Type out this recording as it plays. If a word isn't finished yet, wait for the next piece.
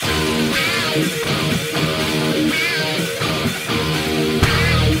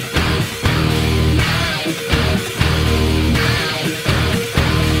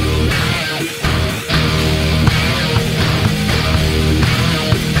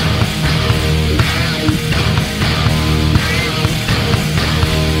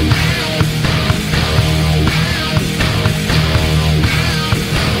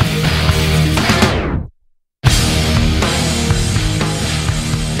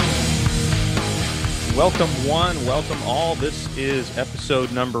Welcome one, welcome all. This is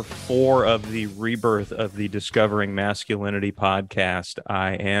episode number 4 of the rebirth of the Discovering Masculinity podcast.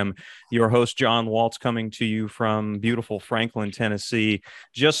 I am your host, John Waltz, coming to you from beautiful Franklin, Tennessee,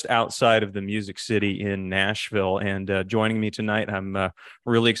 just outside of the Music City in Nashville. And joining me tonight, I'm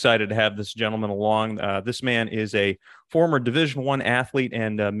really excited to have this gentleman along. This man is a former Division I athlete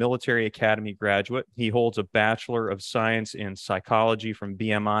and military academy graduate. He holds a Bachelor of Science in Psychology from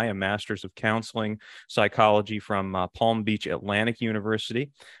BMI, a Master's of Counseling Psychology from Palm Beach Atlantic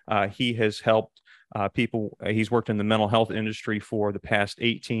University. He has helped people. He's worked in the mental health industry for the past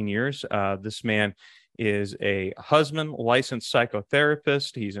 18 years. This man is a husband, licensed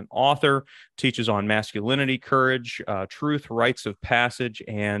psychotherapist. He's an author, teaches on masculinity, courage, truth, rites of passage,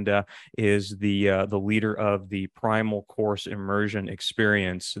 and is the leader of the Primal Course Immersion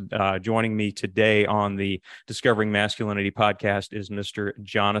Experience. Joining me today on the Discovering Masculinity podcast is Mr.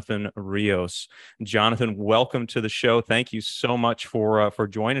 Jonathan Rios. Jonathan, welcome to the show. Thank you so much for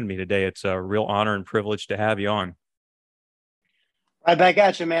joining me today. It's a real honor and privilege to have you on. Right back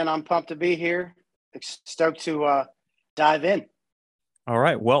at you, man. I'm pumped to be here. Stoked to dive in. All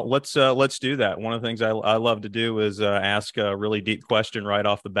right. Well, let's do that. One of the things I love to do is ask a really deep question right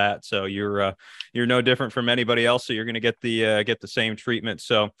off the bat. So you're no different from anybody else. So you're going to get the same treatment.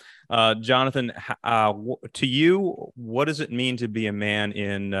 So, Jonathan, to you, what does it mean to be a man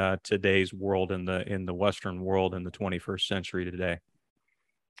in today's world, in the Western world, in the 21st century today?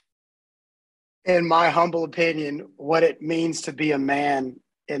 In my humble opinion, what it means to be a man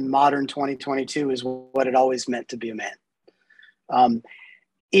in modern 2022 is what it always meant to be a man.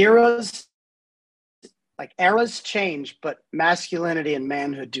 Eras change, but masculinity and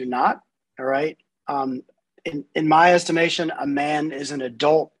manhood do not. All right. In my estimation, a man is an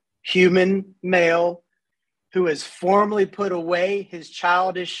adult human male who has formally put away let's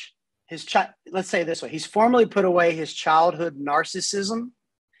say it this way. He's formally put away his childhood narcissism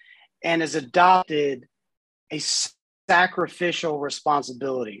and has adopted a sacrificial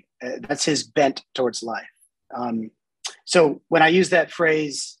responsibility. That's his bent towards life. So when I use that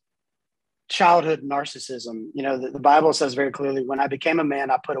phrase, childhood narcissism, the Bible says very clearly, when I became a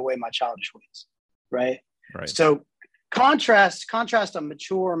man, I put away my childish ways, right? So contrast a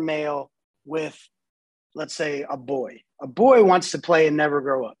mature male with, let's say, a boy. A boy wants to play and never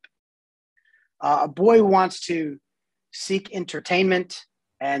grow up. A boy wants to seek entertainment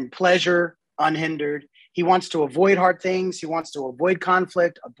and pleasure unhindered. He wants to avoid hard things. He wants to avoid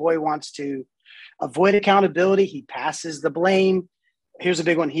conflict. A boy wants to avoid accountability. He passes the blame. Here's a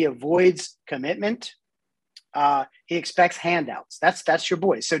big one. He avoids commitment. He expects handouts. That's your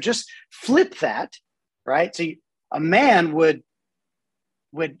boy. So just flip that, right? So a man would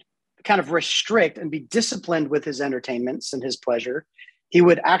kind of restrict and be disciplined with his entertainments and his pleasure. He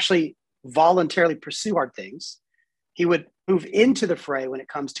would actually voluntarily pursue hard things. He would move into the fray when it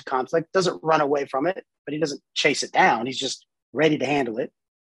comes to conflict, doesn't run away from it, but he doesn't chase it down. He's just ready to handle it.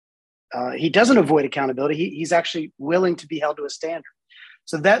 He doesn't avoid accountability. He's actually willing to be held to a standard.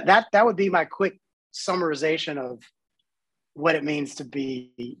 So that would be my quick summarization of what it means to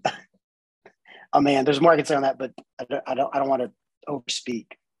be a man. There's more I can say on that, but I don't want to overspeak.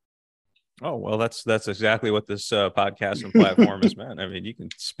 Oh, well, that's exactly what this podcast and platform is meant. I mean, you can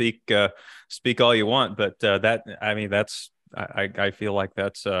speak all you want, but I feel like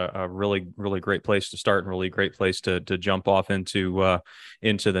that's a really, really great place to start and really great place to jump off into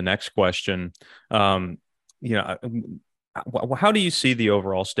the next question. How do you see the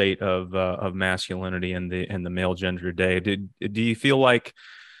overall state of masculinity in the male gender today? Do you feel like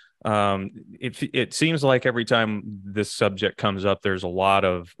it seems like every time this subject comes up, there's a lot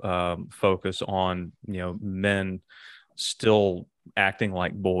of focus on men still acting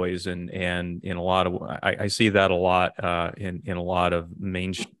like boys, and in a lot of I see that a lot in a lot of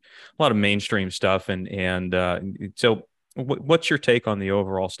mainstream stuff, and so what's your take on the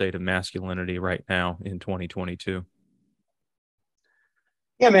overall state of masculinity right now in 2022?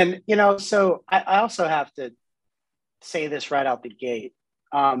 Yeah, man. So I also have to say this right out the gate.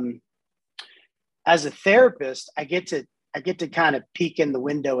 As a therapist, I get to kind of peek in the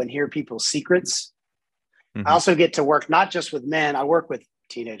window and hear people's secrets. Mm-hmm. I also get to work not just with men. I work with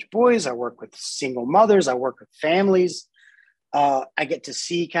teenage boys. I work with single mothers. I work with families. I get to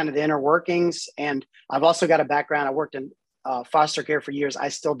see kind of the inner workings. And I've also got a background. I worked in foster care for years. I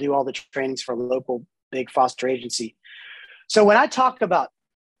still do all the trainings for a local big foster agency. So when I talk about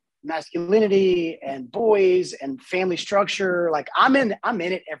masculinity and boys and family structure, like I'm in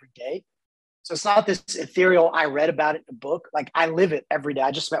it every day. So it's not this ethereal, I read about it in a book. Like I live it every day.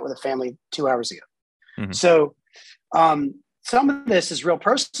 I just met with a family 2 hours ago. Mm-hmm. So some of this is real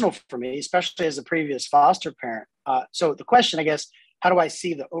personal for me, especially as a previous foster parent. So the question, I guess, how do I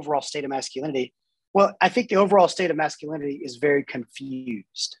see the overall state of masculinity? Well, I think the overall state of masculinity is very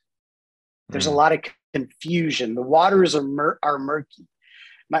confused. There's a lot of confusion. The waters are murky.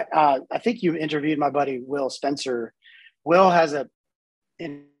 I think you interviewed my buddy, Will Spencer. Will has an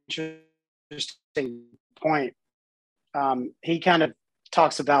interesting point. He kind of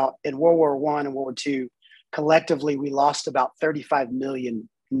talks about in World War I and World War II, collectively, we lost about 35 million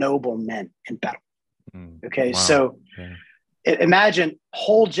noble men in battle. Okay, wow. So imagine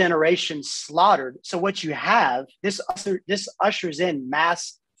whole generations slaughtered. So what you have, this ushers in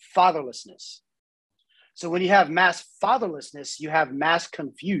mass fatherlessness. So when you have mass fatherlessness, you have mass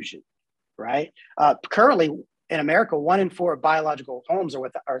confusion, right? Currently in America, 1 in 4 biological homes are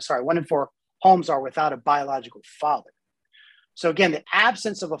 1 in 4 homes are without a biological father. So again, the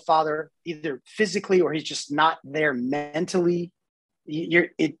absence of a father, either physically or he's just not there mentally,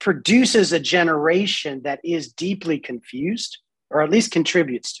 it produces a generation that is deeply confused, or at least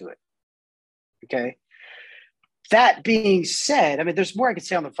contributes to it. Okay. That being said, I mean, there's more I could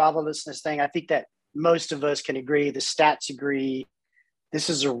say on the fatherlessness thing. I think that most of us can agree, the stats agree, this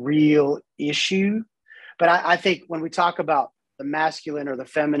is a real issue. But I think when we talk about the masculine or the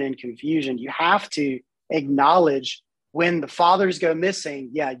feminine confusion, you have to acknowledge when the fathers go missing,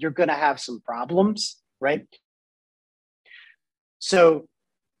 yeah, you're going to have some problems, right? So,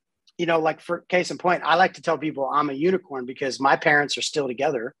 like for case in point, I like to tell people I'm a unicorn because my parents are still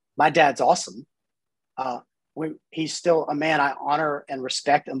together. My dad's awesome. He's still a man I honor and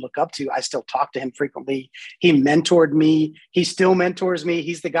respect and look up to. I still talk to him frequently. He mentored me. He still mentors me.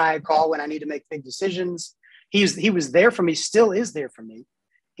 He's the guy I call when I need to make big decisions. He was there for me, still is there for me.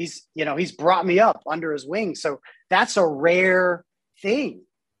 He's brought me up under his wing. So that's a rare thing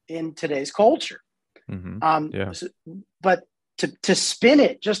in today's culture. Mm-hmm. But to spin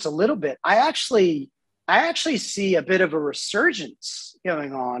it just a little bit, I actually see a bit of a resurgence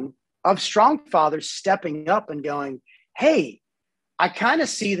going on of strong fathers stepping up and going, hey, I kind of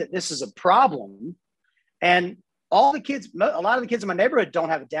see that this is a problem. And a lot of the kids in my neighborhood don't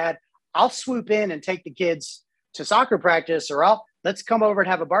have a dad. I'll swoop in and take the kids to soccer practice, or let's come over and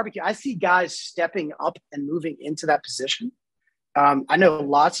have a barbecue. I see guys stepping up and moving into that position. I know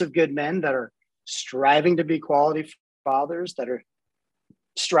lots of good men that are striving to be quality fathers, that are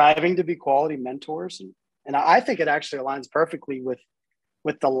striving to be quality mentors. And I think it actually aligns perfectly with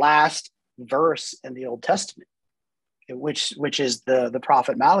the last verse in the Old Testament, which is the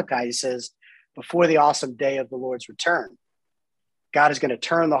prophet Malachi. He says, before the awesome day of the Lord's return, God is going to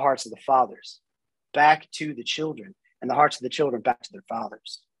turn the hearts of the fathers back to the children and the hearts of the children back to their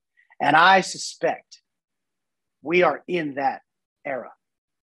fathers. And I suspect we are in that era.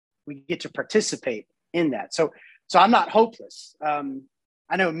 We get to participate in that. So I'm not hopeless.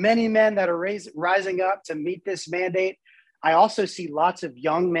 I know many men that are rising up to meet this mandate. I also see lots of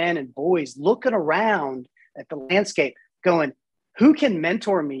young men and boys looking around at the landscape going, who can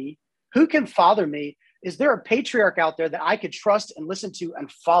mentor me? Who can father me? Is there a patriarch out there that I could trust and listen to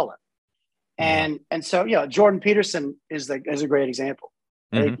and follow? And so, Jordan Peterson is a great example.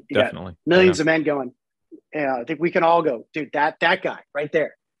 Mm-hmm, definitely. Millions of men going, I think we can all go, dude, that guy right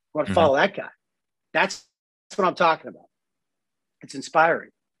there. I want to follow that guy. That's what I'm talking about. It's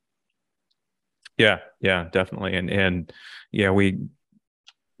inspiring. Yeah, definitely. And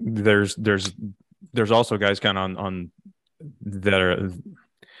there's also guys kind of on that are,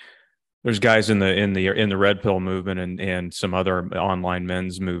 there's guys in the red pill movement and some other online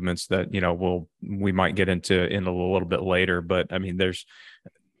men's movements that, we might get into in a little bit later. But I mean,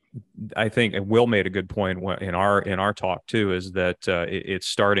 I think Will made a good point in our talk too, is that it's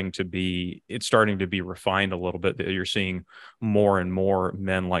starting to be refined a little bit, that you're seeing more and more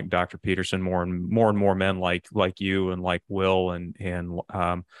men like Dr. Peterson, more and more men like you and like Will and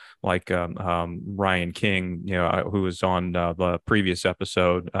Ryan King, who was on the previous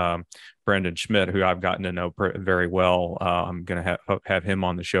episode, Brendan Schmidt, who I've gotten to know very well. I'm going to have him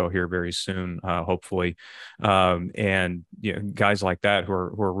on the show here very soon, hopefully. And guys like that who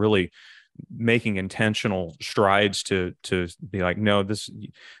are really making intentional strides to be like, no,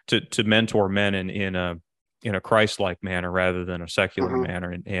 to mentor men in in a Christ-like manner rather than a secular Mhm.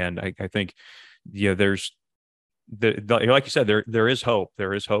 manner. And I think, there's like you said, there is hope.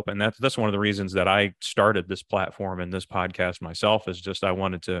 There is hope. And that's one of the reasons that I started this platform and this podcast myself, is just, I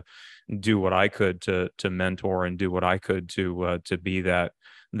wanted to do what I could to mentor and do what I could to be that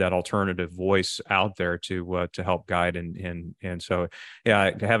alternative voice out there to help guide. And so,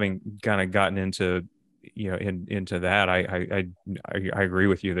 yeah, having kind of gotten into, into that, I agree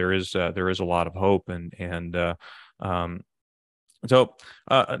with you. There is a lot of hope. Um, so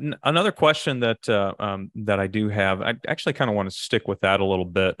another question that I do have, I actually kind of want to stick with that a little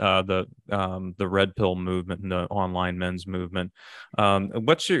bit. The red pill movement and the online men's movement.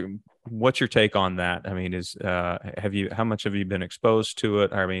 What's your take on that? I mean, how much have you been exposed to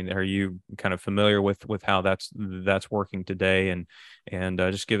it? I mean, are you kind of familiar with how that's working today? And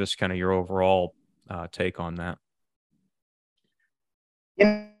just give us kind of your overall take on that.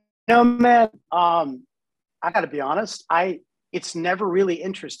 Man, I got to be honest. It's never really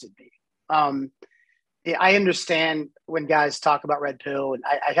interested me. I understand when guys talk about red pill, and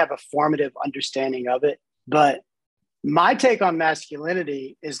I have a formative understanding of it. But my take on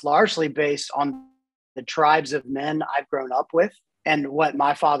masculinity is largely based on the tribes of men I've grown up with and what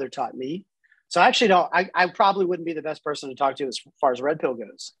my father taught me. So I actually don't. I probably wouldn't be the best person to talk to as far as red pill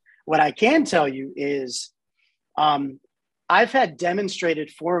goes. What I can tell you is, I've had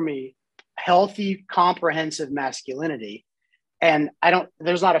demonstrated for me healthy, comprehensive masculinity. And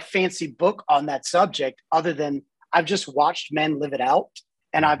there's not a fancy book on that subject other than I've just watched men live it out.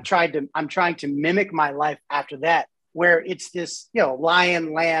 And I'm trying to mimic my life after that, where it's this,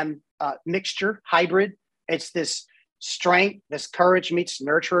 lion lamb mixture hybrid. It's this strength, this courage meets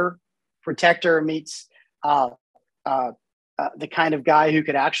nurturer, protector meets the kind of guy who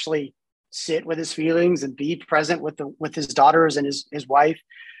could actually sit with his feelings and be present with his daughters and his wife.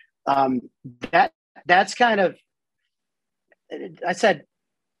 That's kind of, I said,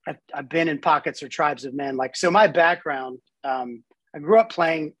 I've been in pockets or tribes of men. So my background, I grew up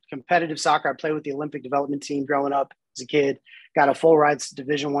playing competitive soccer. I played with the Olympic development team growing up as a kid, got a full rides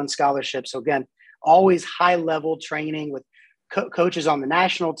Division I scholarship. So again, always high level training with coaches on the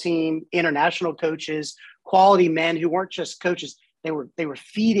national team, international coaches, quality men who weren't just coaches. They were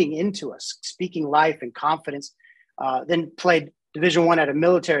feeding into us, speaking life and confidence. Then played Division I at a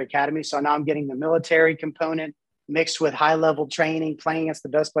military academy. So now I'm getting the military component mixed with high level training, playing against the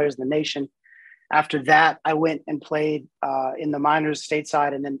best players in the nation. After that, I went and played in the minors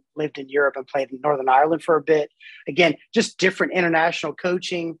stateside, and then lived in Europe and played in Northern Ireland for a bit. Again, just different international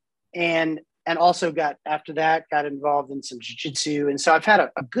coaching, and also got involved in some jiu-jitsu. And so I've had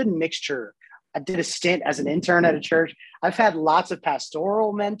a good mixture. I did a stint as an intern at a church. I've had lots of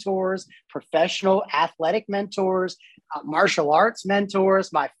pastoral mentors, professional athletic mentors, martial arts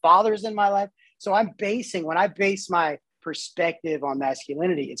mentors. My father's in my life. So when I base my perspective on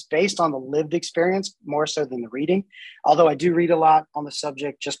masculinity, it's based on the lived experience more so than the reading. Although I do read a lot on the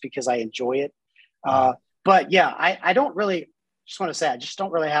subject just because I enjoy it. But yeah, I don't really, just want to say, I just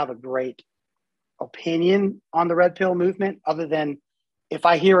don't really have a great opinion on the red pill movement, other than if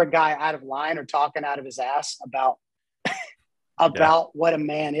I hear a guy out of line or talking out of his ass about what a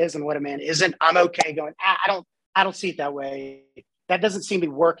man is and what a man isn't, I'm okay going, I don't see it that way. That doesn't seem to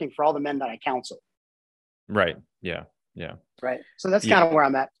be working for all the men that I counsel. Right. Yeah. Yeah. Right. So that's kind of where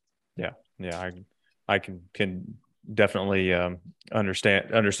I'm at. Yeah. Yeah. I can definitely understand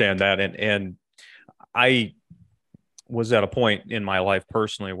that. And I was at a point in my life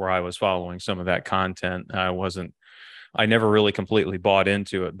personally where I was following some of that content. I never really completely bought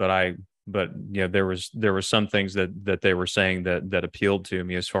into it, but there was some things that they were saying that appealed to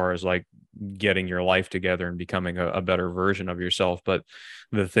me, as far as like getting your life together and becoming a better version of yourself. But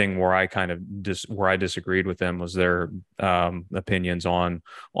the thing where I kind of where I disagreed with them was their opinions on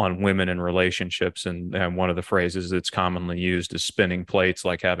women and relationships. And one of the phrases that's commonly used is spinning plates,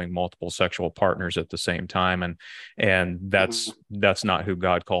 like having multiple sexual partners at the same time. And that's not who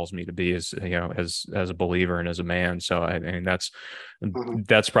God calls me to be, as a believer and as a man. So I mean, that's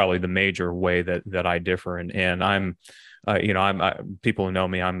probably the major way that I differ. And I'm, people who know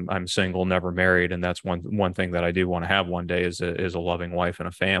me, I'm single, never married. And that's one thing that I do want to have one day, is a loving wife and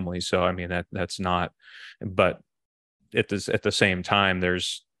a family. So, I mean, that's not, but at the same time,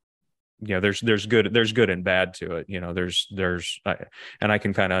 there's good and bad to it. And I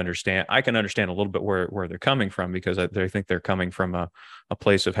can kind of understand, I can understand a little bit where they're coming from, because I think they're coming from a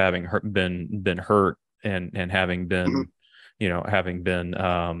place of having been hurt and having been,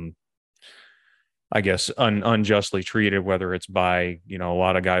 I guess, unjustly treated, whether it's by, a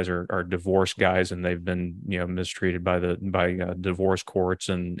lot of guys are divorced guys, and they've been, mistreated by divorce courts,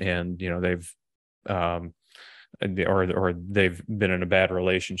 and they've, or they've been in a bad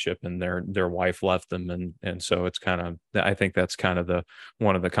relationship and their wife left them, and so it's kind of, I think that's kind of the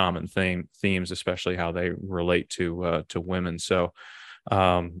one of the common themes, especially how they relate to women. So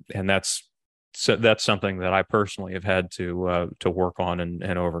and that's something that I personally have had to work on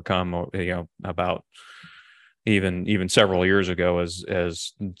and overcome, about even several years ago, as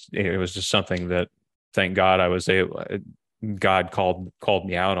it was just something that, thank God, I was able, God called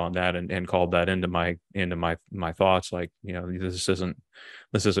me out on that, and called that into my thoughts. Like, this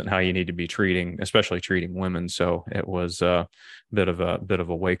isn't how you need to be especially treating women. So it was a bit of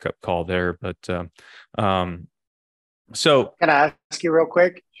a wake up call there. But so can I ask you real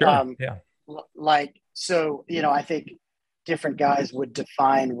quick? sure, yeah. So, I think different guys would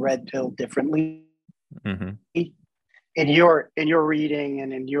define red pill differently. Mm-hmm. In your reading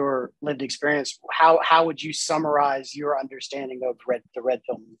and in your lived experience, how would you summarize your understanding of the red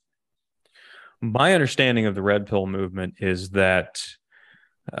pill movement? My understanding of the red pill movement is that,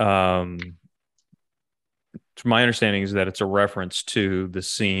 my understanding is that it's a reference to the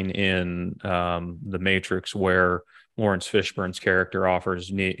scene in The Matrix where Lawrence Fishburne's character offers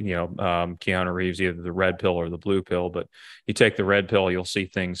Keanu Reeves either the red pill or the blue pill, but you take the red pill, you'll see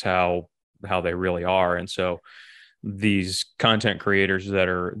things how they really are. And so these content creators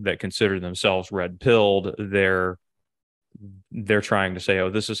that consider themselves red pilled, they're trying to say, oh,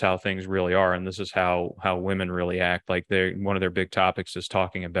 this is how things really are, and this is how women really act. Like, one of their big topics is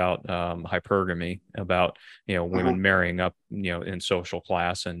talking about hypergamy, about women marrying up in social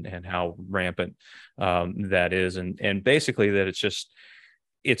class, and how rampant that is, and basically that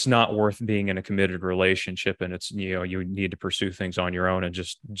it's not worth being in a committed relationship, and it's you need to pursue things on your own and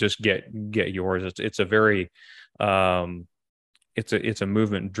just get yours. It's a very it's a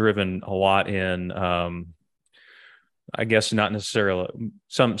movement driven a lot in I guess not necessarily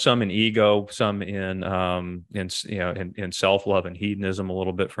some in ego, some in self-love and hedonism, a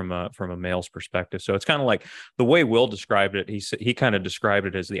little bit from a male's perspective. So it's kind of like the way Will described it. He kind of described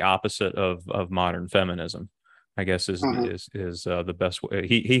it as the opposite of modern feminism, I guess is the best way.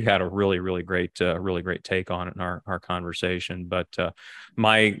 He had a really great take on it in our conversation. But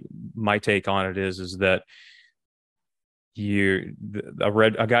my take on it is that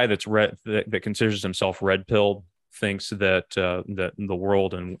a guy that considers himself red pilled thinks that that the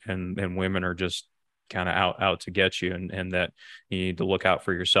world and women are just kind of out to get you, and that you need to look out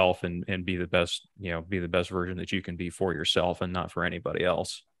for yourself and be the best version that you can be for yourself and not for anybody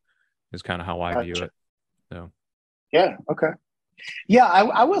else, is kind of how I view it. So yeah, okay. Yeah,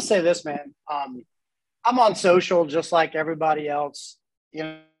 I will say this, man. I'm on social just like everybody else.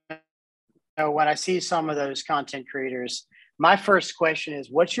 When I see some of those content creators, my first question is,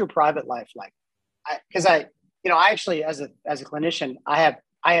 what's your private life like? Because I actually, as a clinician, I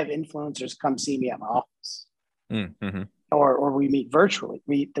have influencers come see me at my office, or we meet virtually.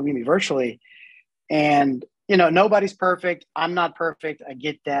 We meet virtually, and nobody's perfect. I'm not perfect. I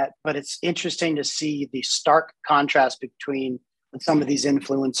get that, but it's interesting to see the stark contrast between what some of these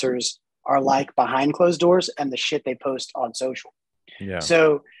influencers are like behind closed doors and the shit they post on social. Yeah.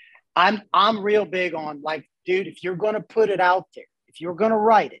 So I'm real big on, like, dude, if you're going to put it out there, if you're going to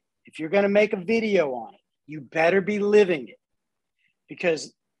write it, if you're going to make a video on it, you better be living it,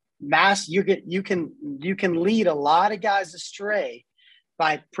 because you can lead a lot of guys astray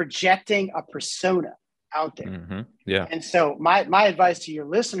by projecting a persona out there. Mm-hmm. Yeah. And so my advice to your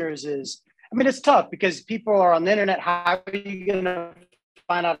listeners is, I mean, it's tough because people are on the internet. How are you going to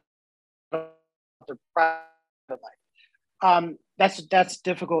find out their private life? That's a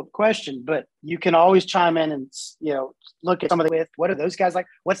difficult question, but you can always chime in and look at some of the what are those guys like?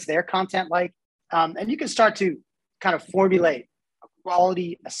 What's their content like? And you can start to kind of formulate a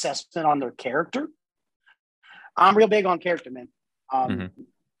quality assessment on their character. I'm real big on character, man.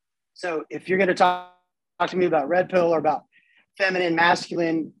 So if you're going to talk to me about red pill or about feminine,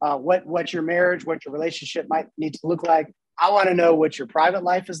 masculine, what your marriage, what your relationship might need to look like, I want to know what your private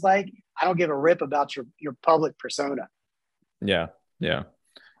life is like. I don't give a rip about your public persona. Yeah.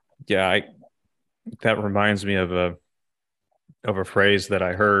 That reminds me of a phrase that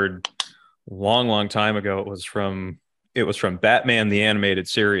I heard long time ago. It was from Batman the Animated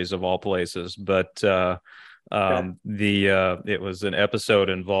Series, of all places, but it was an episode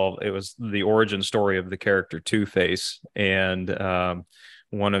involved. It was the origin story of the character Two-Face, and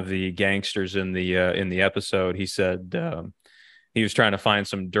one of the gangsters in the episode, he said he was trying to find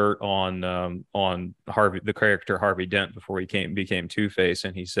some dirt on Harvey, the character Harvey Dent, before he became Two-Face,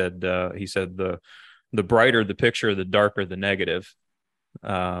 and he said the brighter the picture, the darker the negative,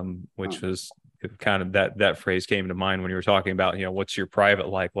 which was kind of that phrase came to mind when you were talking about, what's your private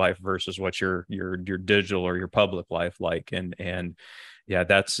life versus what's your digital or your public life like. And yeah,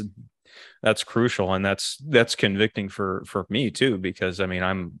 that's crucial. And that's convicting for me too, because I mean,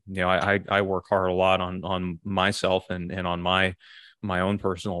 I work hard a lot on myself and on my own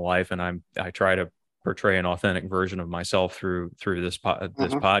personal life. And I try to portray an authentic version of myself through this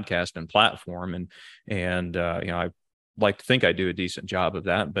podcast and platform. And I like to think I do a decent job of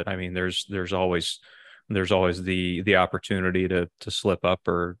that, but I mean, there's always the opportunity to slip up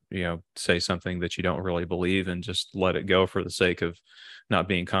or, say something that you don't really believe and just let it go for the sake of not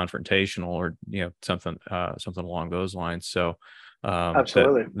being confrontational or, something along those lines. So,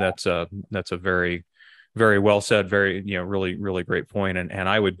 absolutely. That's a very, very well said, very, really, really great point. And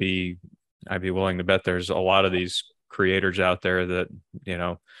I'd be willing to bet there's a lot of these creators out there that,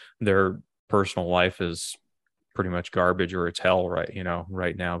 their personal life is pretty much garbage or it's hell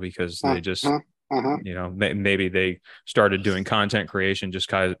right now, because they just, maybe they started doing content creation just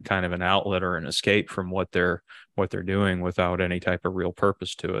kind of an outlet or an escape from what they're doing without any type of real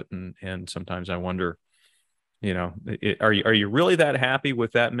purpose to it. And sometimes I wonder, are you really that happy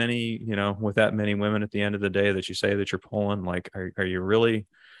with that many women at the end of the day that you say that you're pulling? Like, are you really,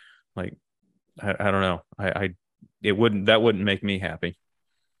 like, I don't know. That wouldn't make me happy.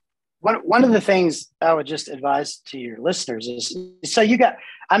 One of the things I would just advise to your listeners is, so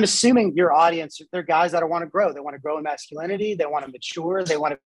I'm assuming your audience, they're guys that want to grow. They want to grow in masculinity. They want to mature. They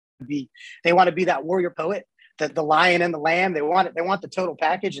want to be that warrior poet, the lion and the lamb. They want the total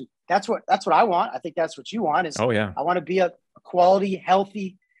package. And that's what I want. I think that's what you want is, oh yeah, I want to be a quality,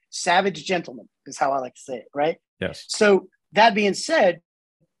 healthy, savage gentleman is how I like to say it. Right. Yes. So that being said,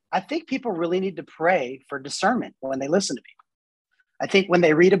 I think people really need to pray for discernment when they listen to people. I think when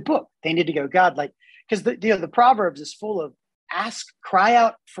they read a book, they need to go, God, like, because the Proverbs is full of cry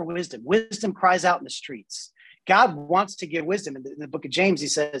out for wisdom. Wisdom cries out in the streets. God wants to give wisdom. In the book of James, he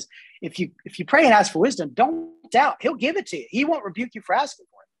says, if you pray and ask for wisdom, don't doubt. He'll give it to you. He won't rebuke you for asking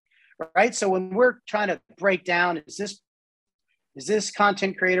for it. Right. So when we're trying to break down, is this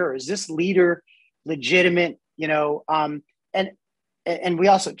content creator or is this leader legitimate? And we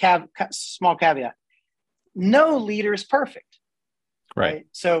also small caveat, no leader is perfect. Right.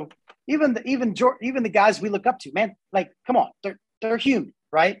 So even the guys we look up to, man, like, come on, they're human,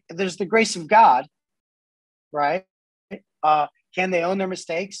 right? There's the grace of God, right? Can they own their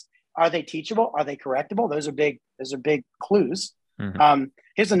mistakes? Are they teachable? Are they correctable? Those are big clues. Mm-hmm.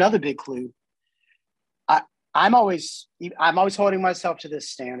 Here's another big clue. I'm always holding myself to this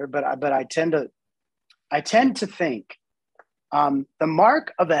standard, but I tend to think the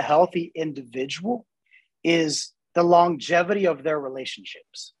mark of a healthy individual is the longevity of their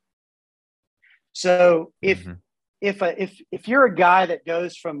relationships. So if you're a guy that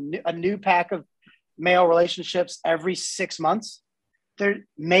goes from a new pack of male relationships every 6 months, there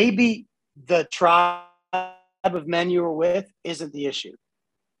maybe the tribe of men you were with isn't the issue.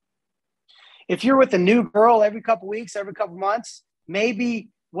 If you're with a new girl every couple weeks, every couple months, maybe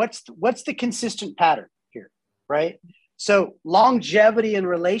what's the consistent pattern here, right? So longevity in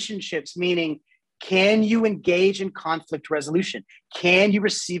relationships, meaning, can you engage in conflict resolution? Can you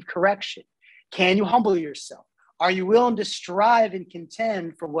receive correction? Can you humble yourself? Are you willing to strive and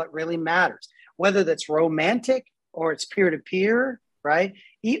contend for what really matters? Whether that's romantic or it's peer-to-peer, right?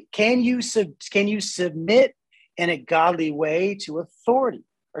 Can you submit in a godly way to authority?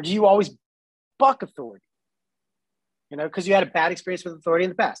 Or do you always buck authority? Because you had a bad experience with authority in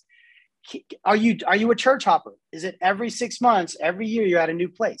the past. Are you a church hopper? Is it every 6 months, every year you're at a new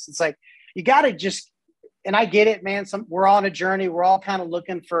place? It's like, you got to just, and I get it, man. We're on a journey. We're all kind of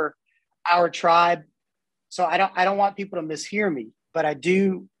looking for our tribe. So I don't want people to mishear me, but I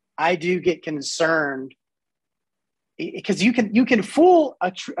do get concerned because you can fool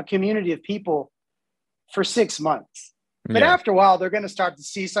a community of people for 6 months, but after a while, they're going to start to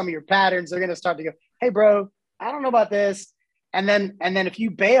see some of your patterns. They're going to start to go, hey bro, I don't know about this. And then if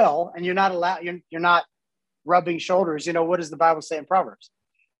you bail and you're not allowed, you're not rubbing shoulders, what does the Bible say in Proverbs?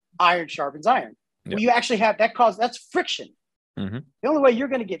 Iron sharpens iron. Yep. Well, you actually have that's friction. Mm-hmm. The only way you're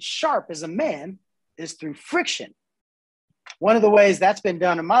going to get sharp as a man is through friction. One of the ways that's been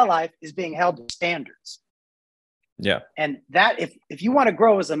done in my life is being held to standards. Yeah. And that if you want to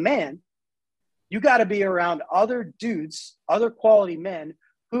grow as a man, you got to be around other dudes, other quality men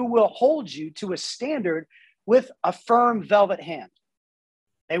who will hold you to a standard with a firm velvet hand.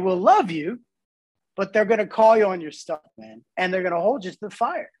 They will love you, but they're going to call you on your stuff, man. And they're going to hold you to the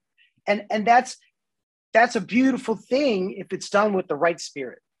fire. And that's a beautiful thing if it's done with the right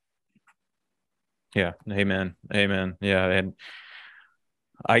spirit. Yeah. Amen. Yeah. And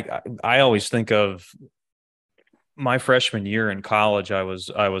I always think of my freshman year in college. I was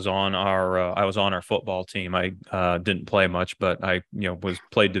on our football team. I didn't play much, but I was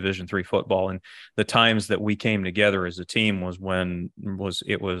played Division III football. And the times that we came together as a team was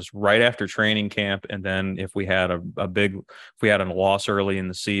right after training camp, and then if we had if we had a loss early in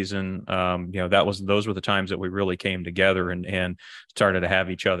the season, those were the times that we really came together and started to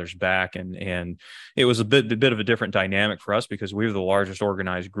have each other's back. And it was a bit of a different dynamic for us because we were the largest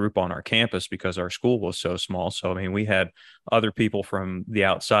organized group on our campus because our school was so small. So I mean, we had other people from the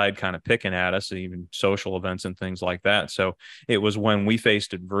outside kind of picking at us, even social events and things like that. So it was when we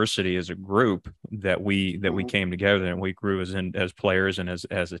faced adversity as a group that we came together and we grew as players and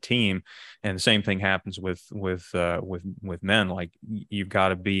as a team. And the same thing happens with men. Like you've got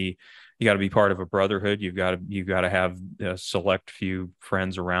to be part of a brotherhood. You've got to have a select few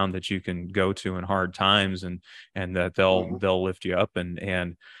friends around that you can go to in hard times, and that they'll lift you up.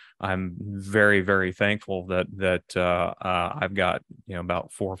 And I'm very, very thankful that I've got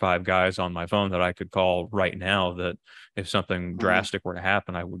about 4 or 5 guys on my phone that I could call right now, that if something drastic were to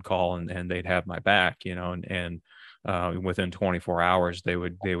happen, I would call and they'd have my back, and within 24 hours they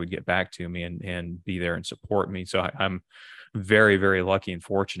would get back to me and be there and support me. So I'm very, very lucky and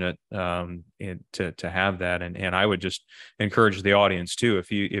fortunate to have that. And I would just encourage the audience too,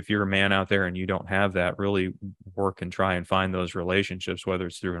 if you're a man out there and you don't have that, really work and try and find those relationships, whether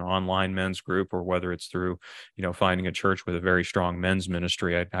it's through an online men's group or whether it's through finding a church with a very strong men's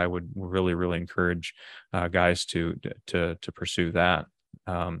ministry. I would really, really encourage guys to pursue that.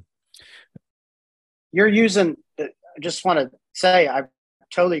 You're using I just want to say I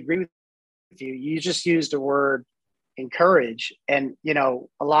totally agree with you. You just used a word, encourage. And,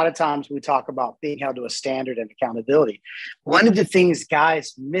 a lot of times we talk about being held to a standard and accountability. One of the things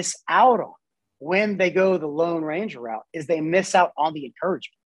guys miss out on when they go the Lone Ranger route is they miss out on the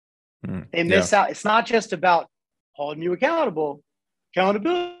encouragement. They miss out. It's not just about holding you accountable,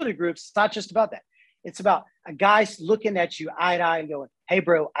 accountability groups. It's not just about that. It's about a guy looking at you eye to eye and going, "Hey,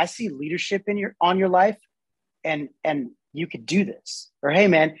 bro, I see leadership on your life, and you could do this." Or, "Hey,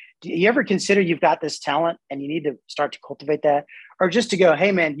 man, do you ever consider you've got this talent and you need to start to cultivate that?" Or just to go,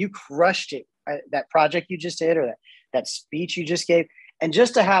 "Hey, man, you crushed it. That project you just did, or that speech you just gave." And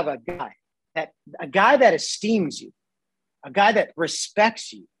just to have a guy that esteems you, a guy that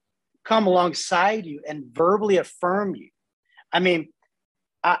respects you, come alongside you and verbally affirm you. I mean,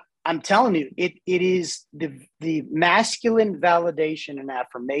 I'm telling you, it is the masculine validation and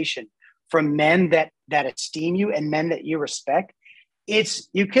affirmation from men that esteem you and men that you respect.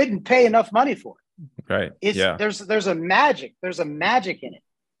 You couldn't pay enough money for it. Right. There's a magic in it.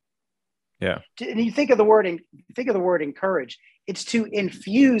 Yeah. And you think of the word encourage. It's to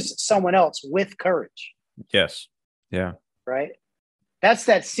infuse someone else with courage. Yes. Yeah. Right. That's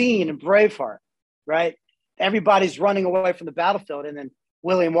that scene in Braveheart, right? Everybody's running away from the battlefield, and then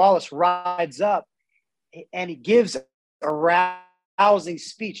William Wallace rides up and he gives a rousing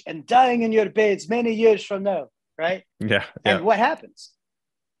speech, "And dying in your beds many years from now," right? Yeah. And what happens?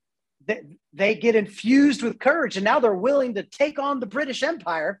 They get infused with courage, and now they're willing to take on the British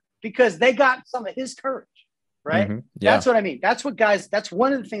Empire because they got some of his courage, right? Mm-hmm. Yeah. That's what I mean. That's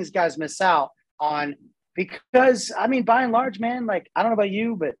one of the things guys miss out on, because, I mean, by and large, man, like, I don't know about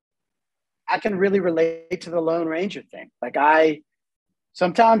you, but I can really relate to the Lone Ranger thing. Like,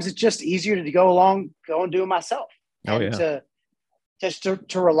 sometimes it's just easier to go and do it myself. To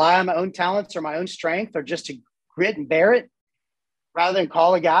rely on my own talents or my own strength, or just to grit and bear it, rather than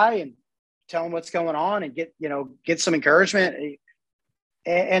call a guy and tell him what's going on and get some encouragement.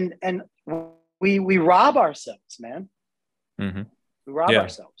 And we rob ourselves, man. Mm-hmm. We rob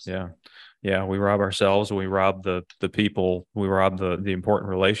ourselves. Yeah. Yeah. We rob ourselves. We rob the people. We rob the important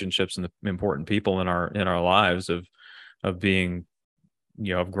relationships and the important people in our lives of being,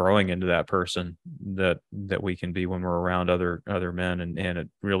 of growing into that person that we can be when we're around other men. And it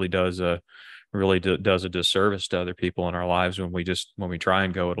really does a disservice to other people in our lives when we try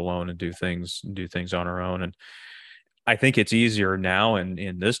and go it alone and do things on our own. And I think it's easier now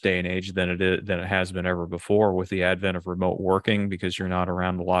in this day and age than it has been ever before with the advent of remote working, because you're not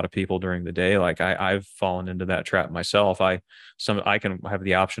around a lot of people during the day. Like I've fallen into that trap myself. I can have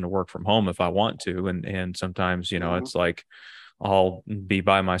the option to work from home if I want to. And sometimes, it's like, I'll be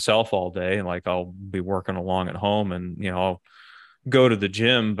by myself all day, and like I'll be working along at home, and I'll go to the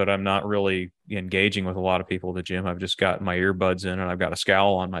gym, but I'm not really engaging with a lot of people at the gym. I've just got my earbuds in and I've got a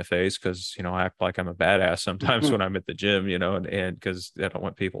scowl on my face because I act like I'm a badass sometimes when I'm at the gym, and because I don't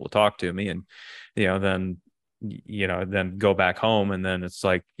want people to talk to me. And then then go back home, and then it's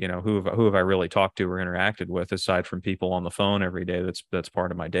like, who have I really talked to or interacted with aside from people on the phone every day? That's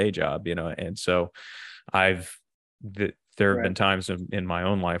part of my day job, and so I've there have been times in my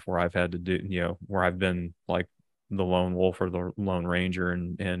own life where I've had to do, where I've been like the lone wolf or the lone ranger,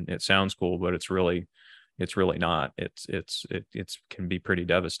 and it sounds cool, but it's really not. It can be pretty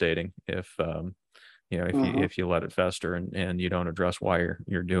devastating if if you let it fester and you don't address why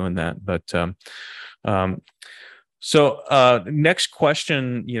you're doing that. But so next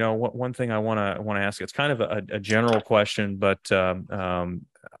question, one thing I want to ask, it's kind of a general question, but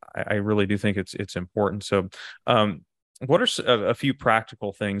I really do think it's important. So what are a few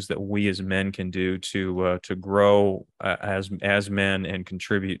practical things that we as men can do to grow as men and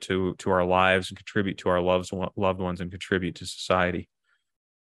contribute to our lives and contribute to our loved ones and contribute to society?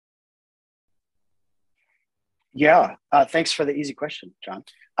 Yeah. Thanks for the easy question, John.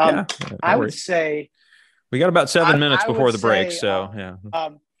 No I would worries. say We got about 7 minutes before the break, say, so yeah.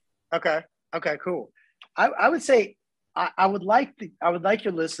 Okay, cool. I would say I would like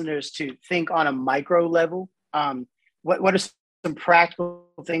your listeners to think on a micro level. What are some practical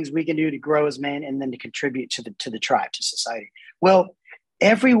things we can do to grow as men and then to contribute to the tribe, to society? Well,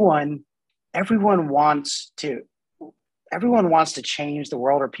 everyone wants to change the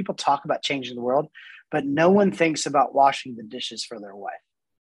world, or people talk about changing the world, but no one thinks about washing the dishes for their wife.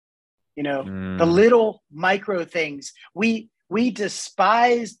 The little micro things. We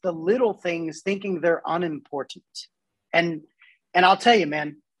despise the little things, thinking they're unimportant. And I'll tell you,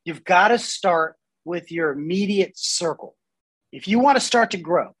 man, you've got to start with your immediate circle. If you want to start to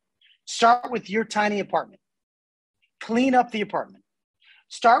grow, start with your tiny apartment. Clean up the apartment.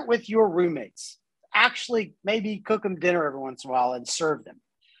 Start with your roommates. Actually, maybe cook them dinner every once in a while and serve them.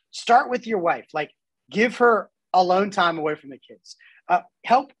 Start with your wife. Like, give her alone time away from the kids.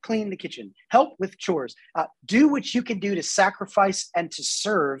 Help clean the kitchen. Help with chores. Do what you can do to sacrifice and to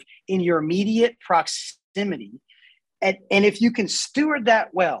serve in your immediate proximity. And if you can steward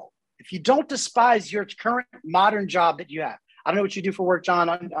that well, if you don't despise your current modern job that you have, I don't know what you do for work, John,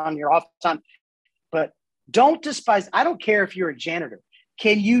 on your off time, but don't despise. I don't care if you're a janitor.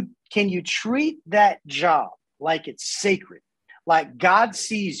 Can you treat that job like it's sacred, like God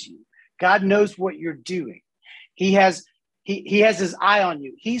sees you? God knows what you're doing. He has his eye on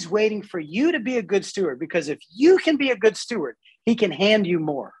you. He's waiting for you to be a good steward, because if you can be a good steward, he can hand you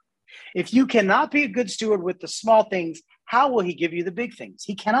more. If you cannot be a good steward with the small things, how will he give you the big things?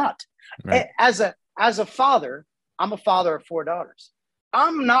 He cannot. Right. As a father, I'm a father of 4 daughters.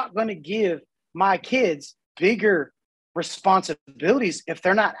 I'm not going to give my kids bigger responsibilities if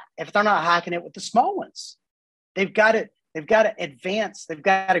they're not hacking it with the small ones. They've got to advance. They've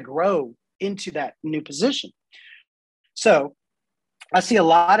got to grow into that new position. So I see a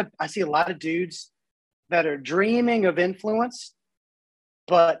lot of dudes that are dreaming of influence,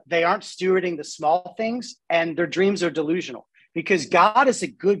 but they aren't stewarding the small things, and their dreams are delusional, because God is a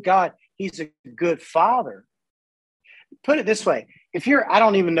good God. He's a good father. Put it this way. I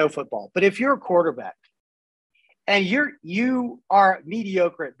don't even know football, but if you're a quarterback and you are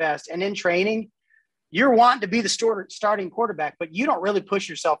mediocre at best, and in training, you're wanting to be the starting quarterback, but you don't really push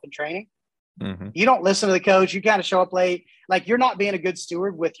yourself in training. Mm-hmm. You don't listen to the coach. You kind of show up late. Like, you're not being a good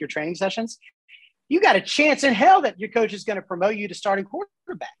steward with your training sessions. You got a chance in hell that your coach is going to promote you to starting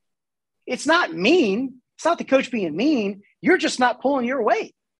quarterback. It's not mean. It's not the coach being mean. You're just not pulling your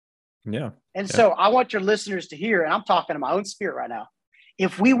weight. Yeah. And so I want your listeners to hear, and I'm talking to my own spirit right now.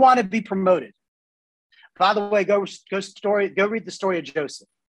 If we want to be promoted, by the way, go read the story of Joseph.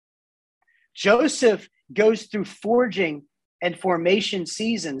 Joseph goes through forging and formation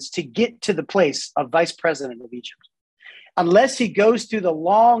seasons to get to the place of vice president of Egypt. Unless he goes through the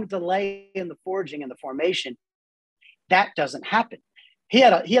long delay in the forging and the formation, that doesn't happen. He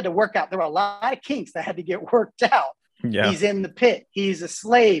had to work out. There were a lot of kinks that had to get worked out. Yeah. He's in the pit. He's a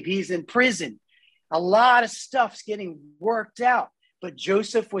slave. He's in prison. A lot of stuff's getting worked out. But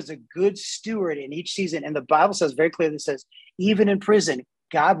Joseph was a good steward in each season. And the Bible says very clearly, it says, even in prison,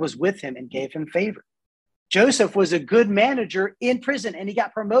 God was with him and gave him favor. Joseph was a good manager in prison, and he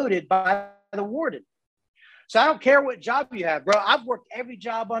got promoted by the warden. So I don't care what job you have, bro. I've worked every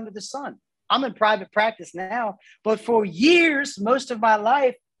job under the sun. I'm in private practice now, but for years, most of my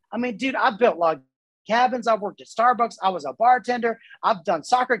life, I mean, dude, I built log cabins. I worked at Starbucks. I was a bartender. I've done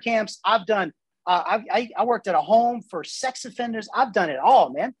soccer camps. I've done, I worked at a home for sex offenders. I've done it all,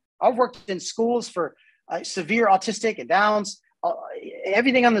 man. I've worked in schools for severe autistic and Downs,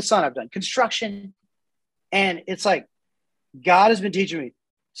 everything on the sun I've done, construction. And it's like, God has been teaching me,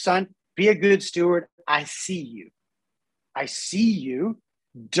 son, be a good steward. I see you.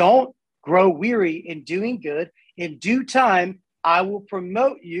 Don't grow weary in doing good. In due time, I will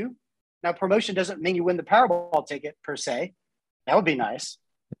promote you. Now, promotion doesn't mean you win the Powerball ticket per se. That would be nice.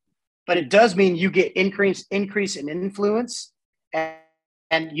 But it does mean you get increase in influence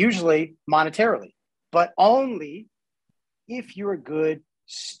and usually monetarily, but only if you're a good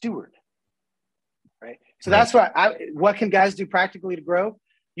steward, right? So that's what can guys do practically to grow?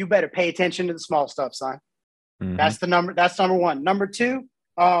 You better pay attention to the small stuff, son. Mm-hmm. That's number one. Number two,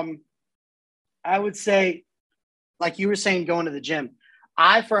 I would say, like you were saying, going to the gym.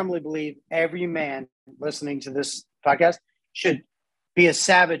 I firmly believe every man listening to this podcast should be as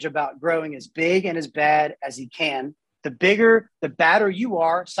savage about growing as big and as bad as he can. The bigger, the badder you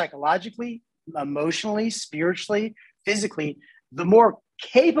are psychologically, emotionally, spiritually, physically, the more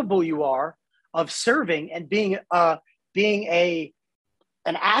capable you are of serving and being an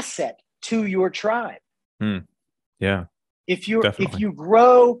asset to your tribe. Yeah. If you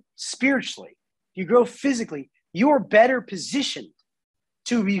grow spiritually, you grow physically, you're better positioned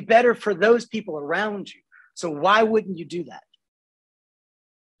to be better for those people around you. So why wouldn't you do that?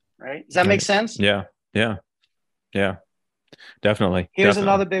 Right? Does that make sense? Yeah. Definitely. Here's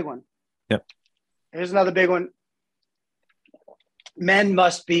another big one. Yep. Here's another big one. Men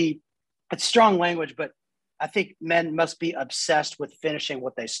must be, it's strong language, but I think men must be obsessed with finishing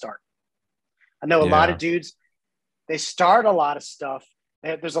what they start. I know a lot of dudes, they start a lot of stuff.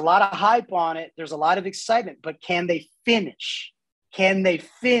 There's a lot of hype on it. There's a lot of excitement, but can they finish? Can they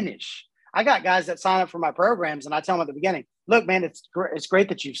finish? I got guys that sign up for my programs and I tell them at the beginning, look, man, it's great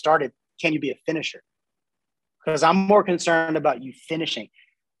that you've started. Can you be a finisher? Because I'm more concerned about you finishing.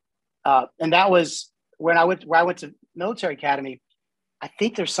 And that was where I went to military academy. I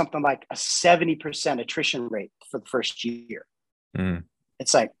think there's something like a 70% attrition rate for the first year.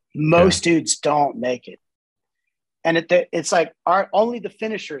 It's like most dudes don't make it. And it's like only the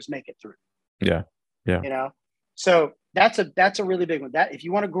finishers make it through. Yeah. You know? So that's a really big one. That if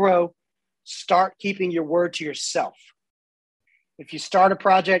you want to grow, start keeping your word to yourself. If you start a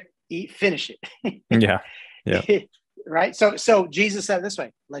project, finish it. Yeah. Right. So Jesus said it this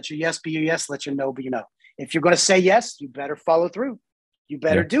way: let your yes be your yes, let your no be your no. If you're going to say yes, you better follow through. You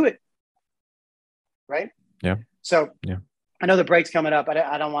better do it. Right. Yeah. So I know the break's coming up.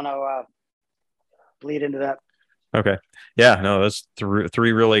 I don't want to bleed into that. Okay. Yeah, no, that's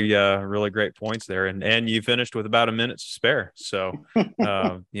three really great points there. And you finished with about a minute to spare. So,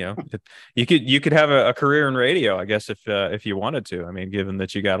 you could have a career in radio, I guess, if you wanted to. I mean, given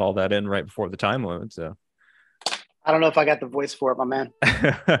that you got all that in right before the time limit. So I don't know if I got the voice for it, my man.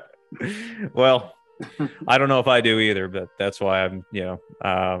 Well, I don't know if I do either, but that's why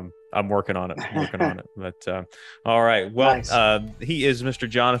I'm working on it. But all right. Well, nice. He is Mr.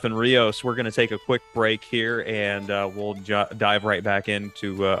 Jonathan Rios. We're going to take a quick break here, and we'll dive right back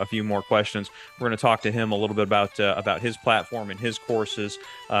into a few more questions. We're going to talk to him a little bit about his platform and his courses,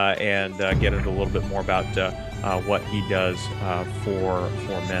 and get into a little bit more about what he does for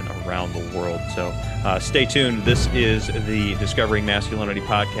men around the world. So stay tuned. This is the Discovering Masculinity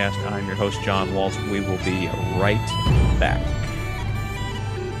podcast. I'm your host, John Waltz. We will be right back.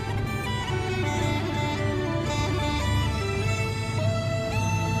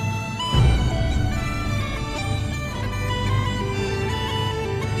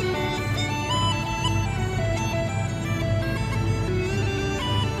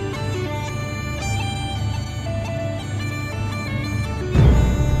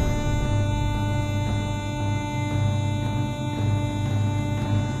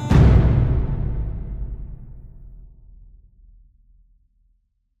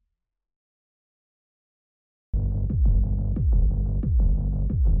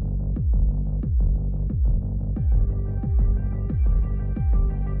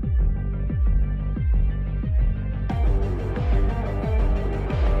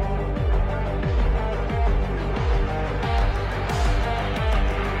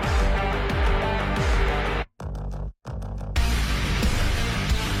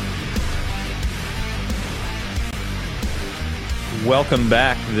 Welcome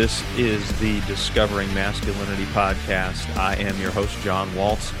back. This is the Discovering Masculinity podcast. I am your host, John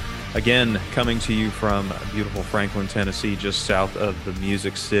Waltz. Again, coming to you from beautiful Franklin, Tennessee, just south of the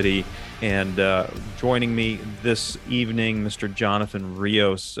Music City. And joining me this evening, Mr. Jonathan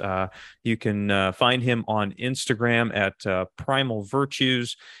Rios. You can find him on Instagram at Primal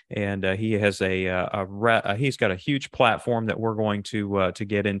Virtues, and he has he's got a huge platform that we're going to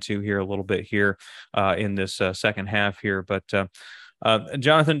get into here a little bit here in this second half here. But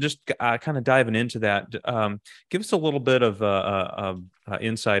Jonathan, just kind of diving into that, give us a little bit of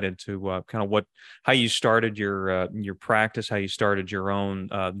insight into kind of how you started your practice, how you started your own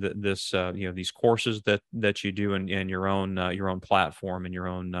these courses that you do, and your own platform and your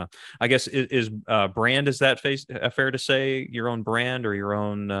own. I guess is brand, is that fair to say, your own brand or your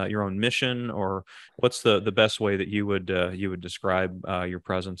own mission, or what's the best way that you would describe your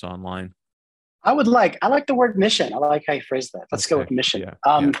presence online? I like the word mission. I like how you phrase that. Let's go Okay. with mission. Yeah.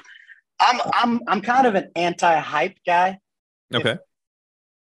 Yeah. I'm kind of an anti-hype guy. Okay.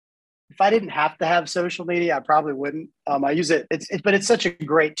 If I didn't have to have social media, I probably wouldn't. I use it. But it's such a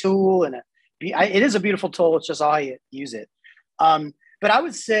great tool, and it is a beautiful tool. It's just how you use it. But I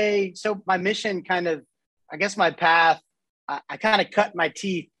would say, so my mission kind of, I guess my path, I kind of cut my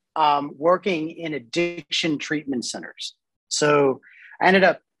teeth working in addiction treatment centers. So I ended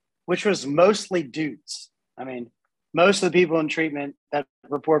up, which was mostly dudes. I mean, most of the people in treatment that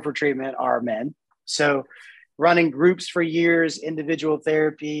report for treatment are men. So running groups for years, individual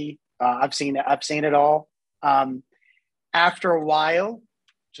therapy, I've seen it all. After a while,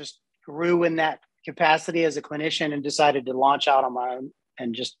 just grew in that capacity as a clinician and decided to launch out on my own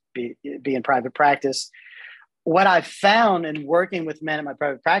and just be in private practice. What I found in working with men in my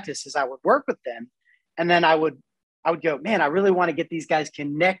private practice is I would work with them, and then I would go, man, I really want to get these guys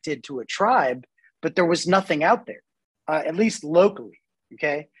connected to a tribe, but there was nothing out there, at least locally.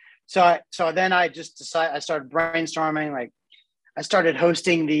 Okay. So then I just decided, I started brainstorming. Like, I started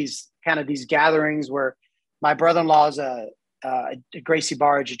hosting these gatherings where my brother-in-law is a Gracie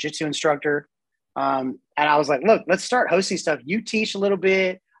Barra jiu-jitsu instructor. And I was like, look, let's start hosting stuff. You teach a little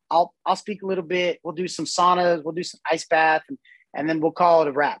bit. I'll speak a little bit. We'll do some saunas. We'll do some ice bath, and then we'll call it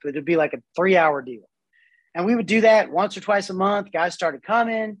a wrap. It'd be like a 3-hour deal. And we would do that once or twice a month. Guys started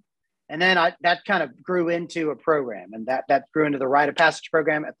coming. And then that kind of grew into a program, and that grew into the Rite of Passage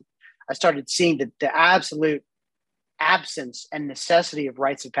program. I started seeing the absolute absence and necessity of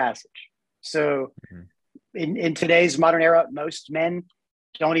rites of passage. So in today's modern era, most men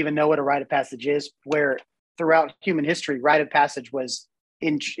don't even know what a rite of passage is, where throughout human history, rite of passage was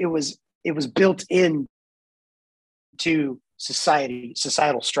built in to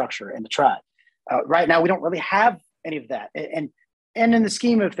societal structure and the tribe. Right now, we don't really have any of that. And in the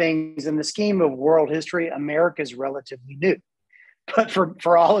scheme of things, in the scheme of world history, America is relatively new. But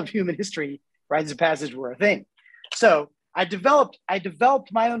for all of human history, rites of passage were a thing. So I developed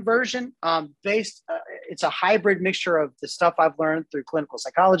my own version it's a hybrid mixture of the stuff I've learned through clinical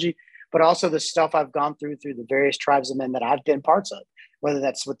psychology, but also the stuff I've gone through the various tribes of men that I've been parts of, whether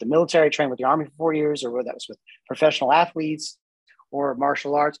that's with the military, trained with the Army for 4 years, or whether that was with professional athletes or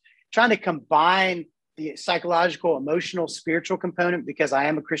martial arts, trying to combine the psychological, emotional, spiritual component, because I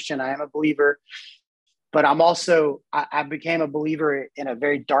am a Christian, I am a believer, but I became a believer in a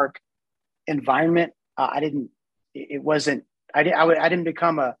very dark environment. I didn't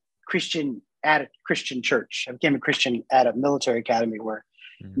become a Christian at a Christian church. I became a Christian at a military academy where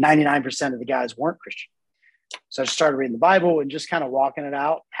 99% of the guys weren't Christian. So I started reading the Bible and just kind of walking it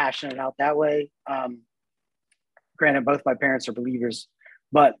out, hashing it out that way. Granted, both my parents are believers,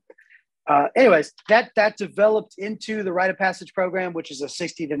 but anyways, that developed into the Rite of Passage program, which is a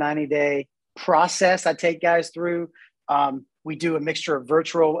 60 to 90 day process I take guys through. We do a mixture of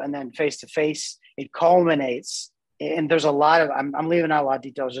virtual and then face-to-face. It culminates, and there's a lot of, I'm leaving out a lot of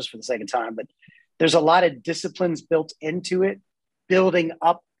details just for the sake of time, but there's a lot of disciplines built into it, building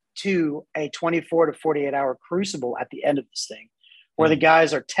up to a 24 to 48 hour crucible at the end of this thing, where the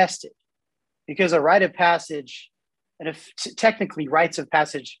guys are tested. Because a rite of passage, and if technically rites of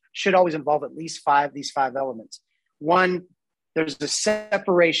passage should always involve at least these five elements. One, there's a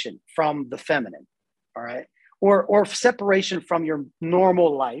separation from the feminine, all right? Or separation from your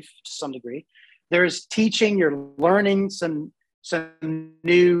normal life to some degree. There's teaching, you're learning some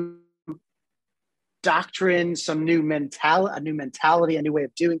new doctrine, some new mentality, a new way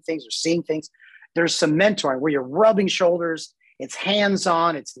of doing things or seeing things. There's some mentoring where you're rubbing shoulders. It's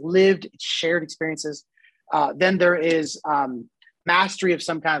hands-on, it's lived, it's shared experiences. Then there is mastery of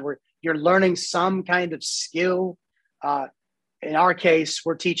some kind where you're learning some kind of skill. In our case,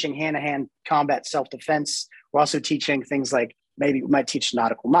 we're teaching hand-to-hand combat self-defense. We're also teaching things like, maybe we might teach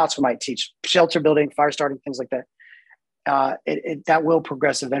nautical knots, we might teach shelter building, fire starting, things like that. That will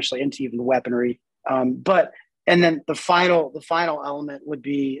progress eventually into even weaponry. And then the final element would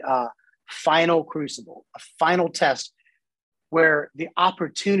be final crucible, a final test where the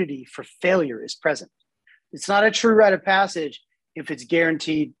opportunity for failure is present. It's not a true rite of passage if it's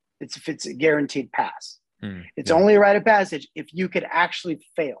guaranteed. If it's a guaranteed pass. It's only a rite of passage if you could actually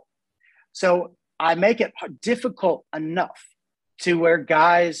fail. So I make it difficult enough to where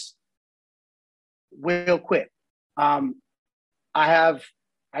guys will quit. Not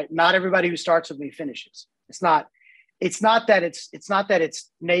everybody who starts with me finishes. It's not that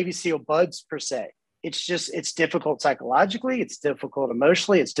it's Navy SEAL buds per se. It's difficult psychologically. It's difficult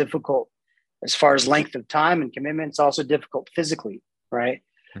emotionally. It's difficult as far as length of time and commitment. It's also difficult physically, right?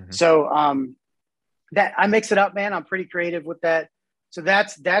 Mm-hmm. So that I mix it up, man. I'm pretty creative with that. So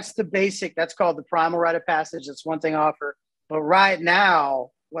that's the basic. That's called the primal rite of passage. That's one thing I offer. But right now,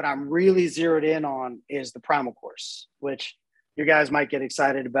 what I'm really zeroed in on is the primal course, which you guys might get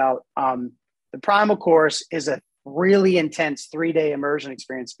excited about. The primal course is a really intense 3-day immersion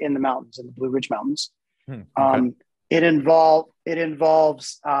experience in the mountains, in the Blue Ridge Mountains. Okay. It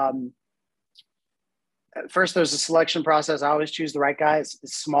involves first, there's a selection process. I always choose the right guy. It's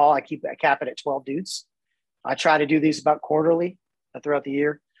small. I cap it at 12 dudes. I try to do these about quarterly throughout the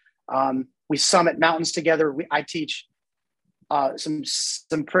year. We summit mountains together. I teach some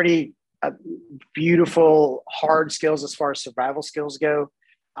pretty beautiful, hard skills as far as survival skills go.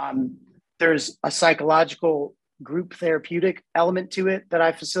 There's a psychological group therapeutic element to it that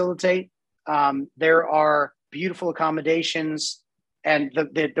I facilitate. There are beautiful accommodations, and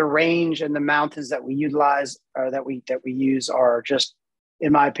the range and the mountains that we utilize or that we use are just,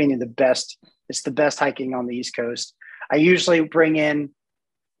 in my opinion, the best. It's the best hiking on the East Coast. I usually bring in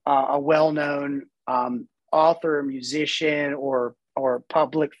a well-known author, musician, or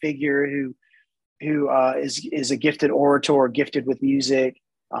public figure who is a gifted orator or gifted with music.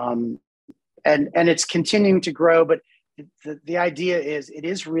 And it's continuing to grow, but the idea is it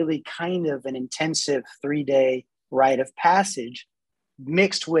is really kind of an intensive 3-day rite of passage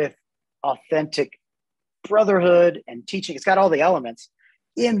mixed with authentic brotherhood and teaching. It's got all the elements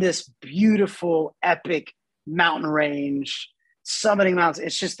in this beautiful, epic mountain range, summiting mountains.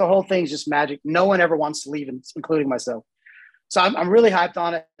 It's just, the whole thing's just magic. No one ever wants to leave, including myself. So I'm really hyped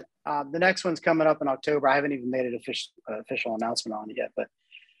on it. The next one's coming up in October. I haven't even made an official announcement on it yet, but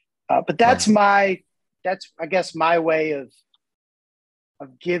that's I guess my way of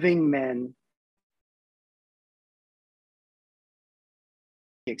giving men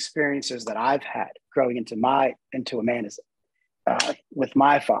the experiences that I've had growing into a man with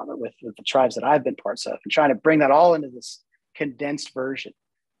my father, with the tribes that I've been parts of, and trying to bring that all into this condensed version.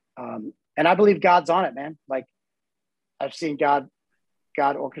 And I believe God's on it, man. Like, I've seen God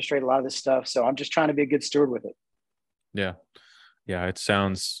orchestrate a lot of this stuff. So I'm just trying to be a good steward with it. Yeah. Yeah. It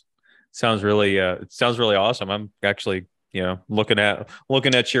sounds really awesome. I'm actually, looking at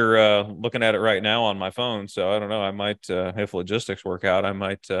it right now on my phone. So I don't know, I might, if logistics work out, I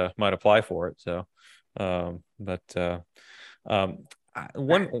might apply for it. So, one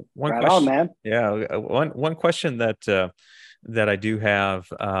right question, on, man. Yeah. One question that I do have,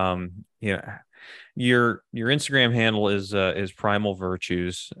 your Instagram handle is Primal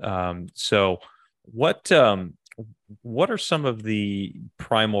Virtues. So what are some of the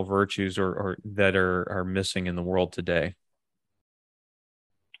primal virtues or that are missing in the world today?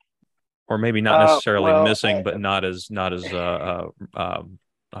 Or maybe not necessarily missing, but not as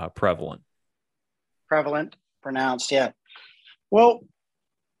prevalent. Pronounced, yeah. Well,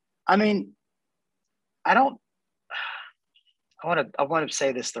 I mean, I want to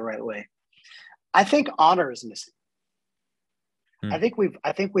say this the right way. I think honor is missing. I think we've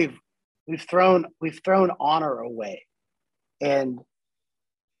thrown honor away, and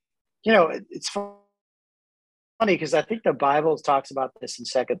it's funny because I think the Bible talks about this in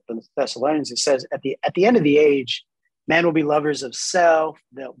 2 Thessalonians. It says at the end of the age, men will be lovers of self.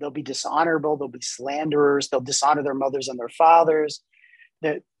 They'll be dishonorable. They'll be slanderers. They'll dishonor their mothers and their fathers.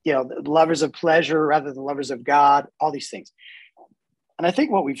 That lovers of pleasure rather than lovers of God. All these things. And I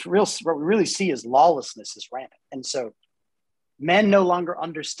think what we really see is lawlessness is rampant. And so men no longer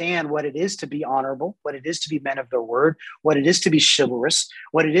understand what it is to be honorable, what it is to be men of their word, what it is to be chivalrous,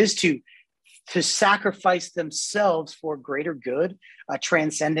 what it is to sacrifice themselves for greater good, a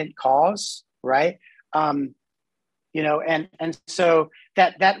transcendent cause, right? And so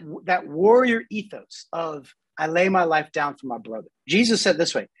that warrior ethos of I lay my life down for my brother. Jesus said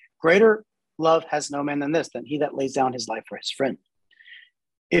this way, greater love has no man than this, than he that lays down his life for his friend.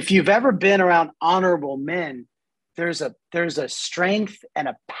 If you've ever been around honorable men, there's a strength and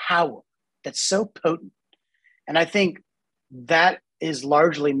a power that's so potent. And I think that is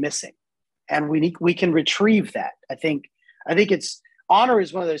largely missing. And we can retrieve that. I think it's honor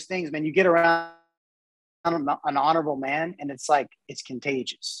is one of those things, man. You get around an honorable man and it's like, it's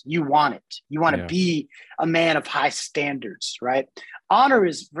contagious. You want it. You want to be a man of high standards, right? Honor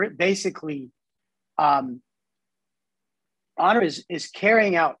is basically, honor is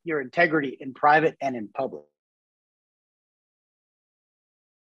carrying out your integrity in private and in public.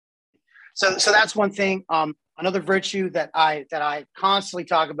 So that's one thing. Another virtue that I constantly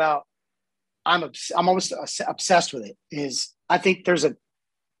talk about, I'm almost obsessed with it, is I think there's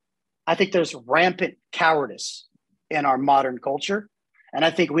rampant cowardice in our modern culture, and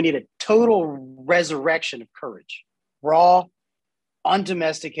I think we need a total resurrection of courage, raw,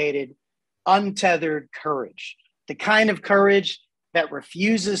 undomesticated, untethered courage, the kind of courage that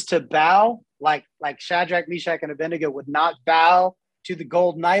refuses to bow, like Shadrach, Meshach, and Abednego would not bow to the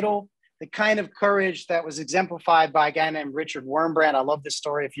golden idol. The kind of courage that was exemplified by a guy named Richard Wurmbrand. I love this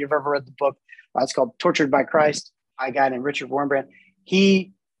story. If you've ever read the book, it's called Tortured by Christ, by a guy named Richard Wurmbrand.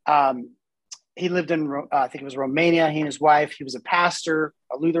 He lived in, I think it was Romania. He and his wife. He was a pastor,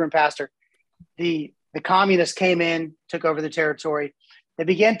 a Lutheran pastor. The communists came in, took over the territory. They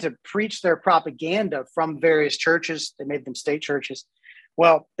began to preach their propaganda from various churches. They made them state churches.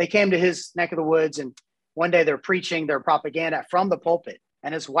 Well, they came to his neck of the woods, and one day they're preaching their propaganda from the pulpit.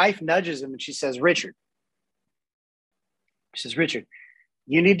 And his wife nudges him and she says, Richard,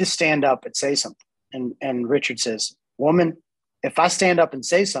 you need to stand up and say something. And Richard says, woman, if I stand up and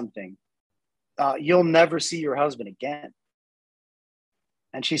say something, you'll never see your husband again.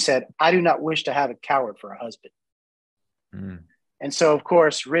 And she said, I do not wish to have a coward for a husband. Mm. And so, of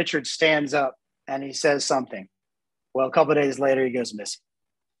course, Richard stands up and he says something. Well, a couple of days later, he goes missing.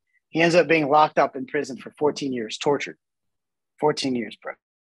 He ends up being locked up in prison for 14 years, tortured. 14 years, bro.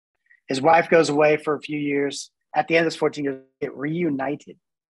 His wife goes away for a few years. At the end of this 14 years, they get reunited.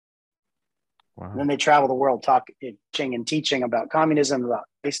 Wow. And then they travel the world talking and teaching about communism, about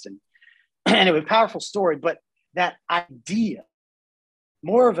Christ. And it was a powerful story, but that idea,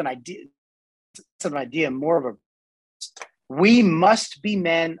 more of we must be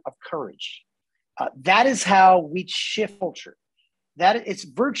men of courage. That is how we shift culture. That it's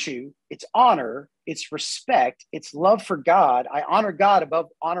virtue, it's honor, it's respect, it's love for God. I honor God above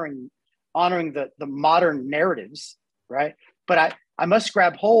honoring the modern narratives, right? But I must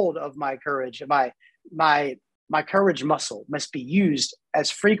grab hold of my courage. My courage muscle must be used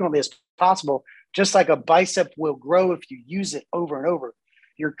as frequently as possible, just like a bicep will grow if you use it over and over.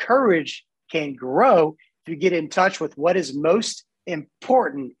 Your courage can grow if you get in touch with what is most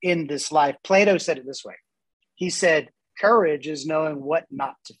important in this life. Plato said it this way. He said, courage is knowing what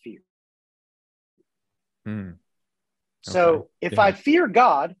not to fear. Okay. So if I fear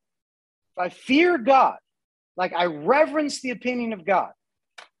God, like I reverence the opinion of God,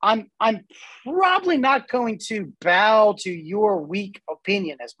 I'm probably not going to bow to your weak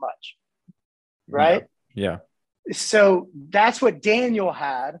opinion as much. Right? Yeah. So that's what Daniel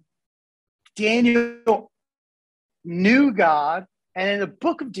had. Daniel knew God. And in the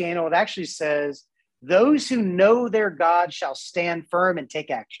book of Daniel, it actually says, those who know their God shall stand firm and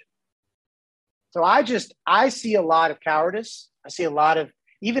take action. So I see a lot of cowardice. I see a lot of,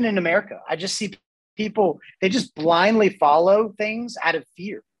 even in America, I just see people, they just blindly follow things out of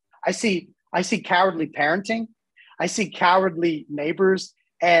fear. I see cowardly parenting. I see cowardly neighbors.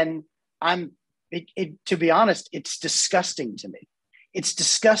 And to be honest, it's disgusting to me. It's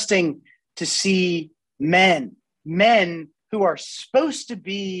disgusting to see men who are supposed to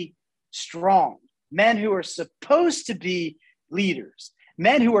be strong, men who are supposed to be leaders,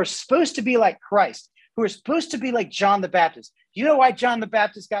 men who are supposed to be like Christ, who are supposed to be like John the Baptist. You know why John the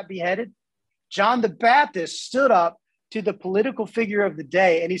Baptist got beheaded? John the Baptist stood up to the political figure of the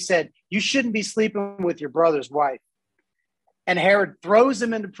day and he said, you shouldn't be sleeping with your brother's wife. And Herod throws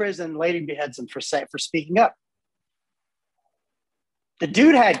him into prison and later beheads him for speaking up. The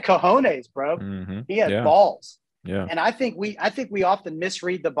dude had cojones, bro. Mm-hmm. He had balls. Yeah. And I think we often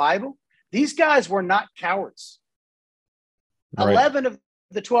misread the Bible. These guys were not cowards. Right. 11 of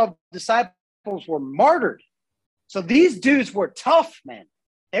the 12 disciples were martyred. So these dudes were tough, man.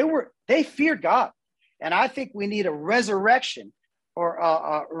 They feared God. And I think we need a resurrection or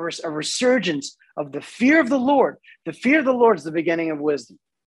a resurgence of the fear of the Lord. The fear of the Lord is the beginning of wisdom.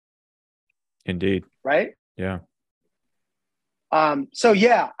 Indeed. Right? Yeah.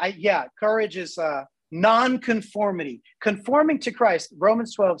 Courage is non-conformity. Conforming to Christ.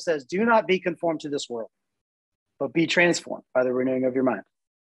 Romans 12 says, do not be conformed to this world, but be transformed by the renewing of your mind.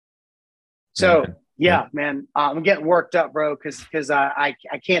 So, man, I'm getting worked up, bro, because I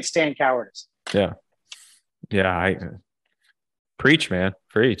can't stand cowardice. Yeah. Yeah, I preach, man.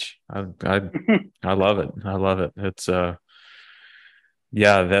 Preach. I love it. I love it. It's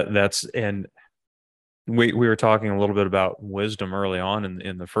that's and we were talking a little bit about wisdom early on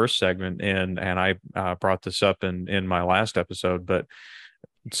in the first segment, and I brought this up in my last episode, but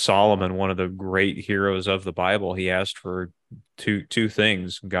Solomon, one of the great heroes of the Bible, he asked for two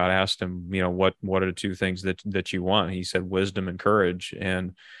things. God asked him, what are the two things that you want? He said wisdom and courage.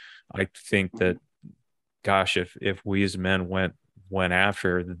 And I think that, gosh, if we as men went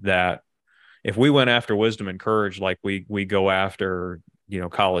after that, if we went after wisdom and courage like we go after,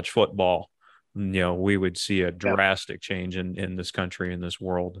 college football, we would see a Yeah. drastic change in this country, in this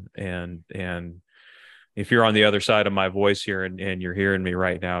world. And if you're on the other side of my voice here and you're hearing me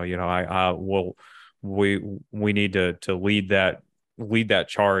right now, I will, we need to lead that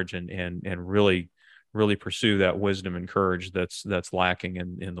charge and really pursue that wisdom and courage that's lacking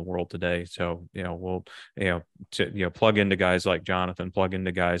in the world today. So, we'll, plug into guys like Jonathan, plug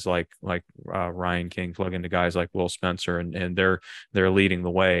into guys like Ryan King, plug into guys like Will Spencer, and they're leading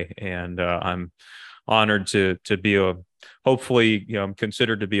the way. And I'm honored to be hopefully, I'm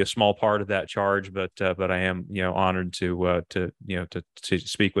considered to be a small part of that charge, but I am, honored to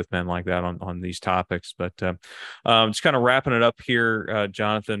speak with men like that on these topics. But just kind of wrapping it up here,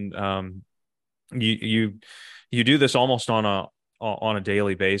 Jonathan. You do this almost on a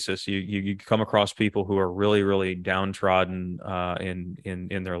daily basis. You come across people who are really, really downtrodden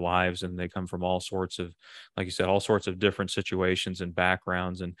in their lives, and they come from all sorts of, like you said, all sorts of different situations and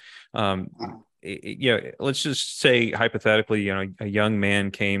backgrounds. And let's just say hypothetically, a young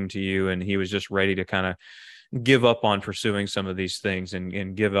man came to you and he was just ready to kind of give up on pursuing some of these things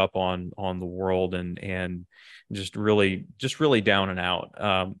and give up on the world and just really down and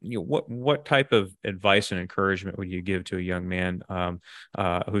out. What type of advice and encouragement would you give to a young man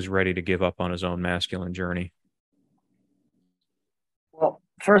who's ready to give up on his own masculine journey? Well,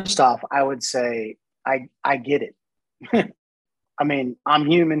 first off, I would say I get it. I mean, I'm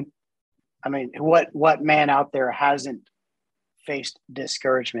human. I mean, what man out there hasn't faced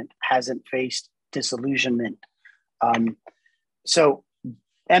discouragement, hasn't faced disillusionment? So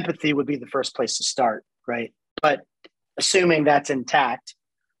empathy would be the first place to start, right? But assuming that's intact,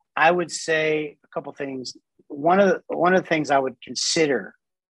 I would say a couple things. One of the things I would consider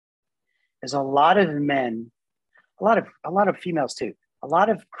is a lot of men, a lot of females too, a lot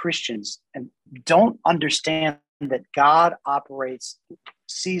of Christians, and don't understand that God operates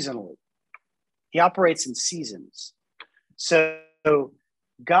seasonally. He operates in seasons. So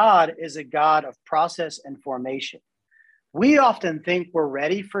God is a God of process and formation. We often think we're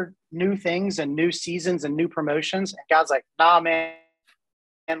ready for new things and new seasons and new promotions. And God's like, nah, man,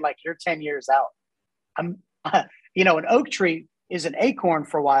 and like you're 10 years out. An oak tree is an acorn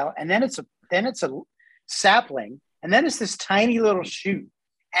for a while, and then it's a sapling, and then it's this tiny little shoot.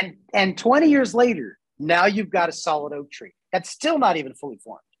 And 20 years later, now you've got a solid oak tree that's still not even fully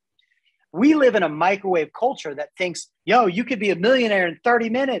formed. We live in a microwave culture that thinks, yo, you could be a millionaire in 30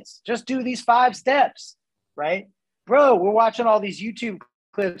 minutes. Just do these 5 steps, right? Bro, we're watching all these YouTube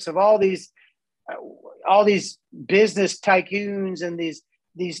clips of all these business tycoons and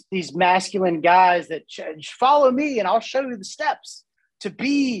these masculine guys that follow me and I'll show you the steps to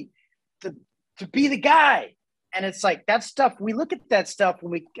be the guy. And it's like that stuff. We look at that stuff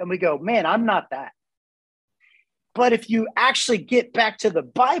and we go, man, I'm not that. But if you actually get back to the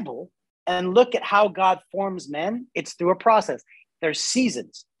Bible and look at how God forms men, it's through a process. There's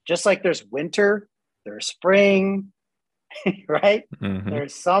seasons, just like there's winter, there's spring, right? Mm-hmm.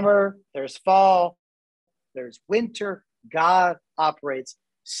 There's summer, there's fall, there's winter. God operates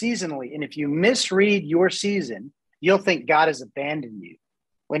seasonally. And if you misread your season, you'll think God has abandoned you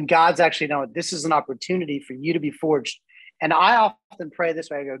when God's actually, no, this is an opportunity for you to be forged. And I often pray this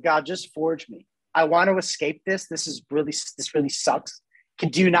way. I go, God, just forge me. I want to escape this. This really sucks.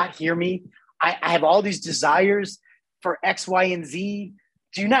 Do you not hear me? I have all these desires for X, Y, and Z.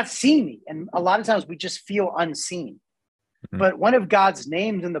 Do you not see me? And a lot of times we just feel unseen. Mm-hmm. But one of God's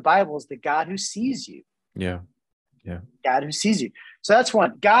names in the Bible is the God who sees you. Yeah. God who sees you. So that's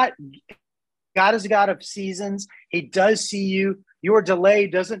one. God is a God of seasons. He does see you. Your delay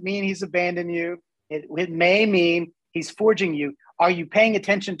doesn't mean he's abandoned you. It may mean he's forging you. Are you paying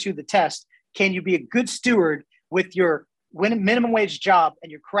attention to the test? Can you be a good steward with your minimum wage job and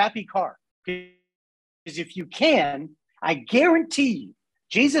your crappy car? Because if you can, I guarantee you,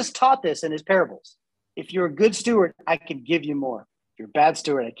 Jesus taught this in his parables. If you're a good steward, I can give you more. If you're a bad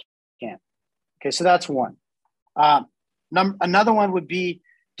steward, I can't. Okay, so that's one. Another one would be,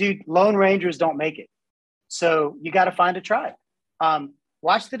 dude, Lone Rangers don't make it. So you got to find a tribe.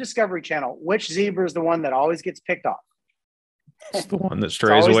 Watch the Discovery Channel. Which zebra is the one that always gets picked off? It's the one that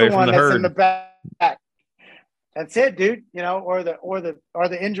strays away from the herd. In the back. That's it, dude. Or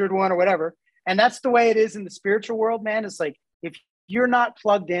the injured one or whatever. And that's the way it is in the spiritual world, man. It's like if you're not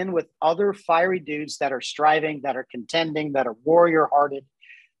plugged in with other fiery dudes that are striving, that are contending, that are warrior hearted,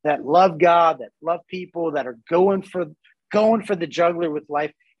 that love God, that love people, that are going for the jugular with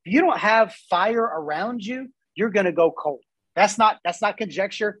life. If you don't have fire around you, you're going to go cold. That's not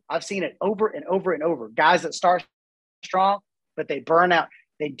conjecture. I've seen it over and over and over. Guys that start strong, but they burn out.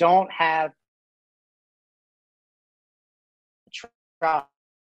 They don't have tribe.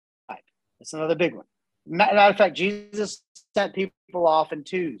 That's another big one. Matter of fact, Jesus sent people off in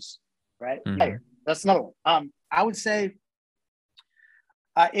twos, right? Mm-hmm. That's another one. I would say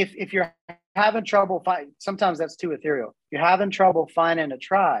if you're having trouble finding, sometimes that's too ethereal. If you're having trouble finding a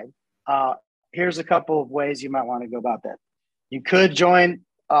tribe, here's a couple of ways you might want to go about that. You could join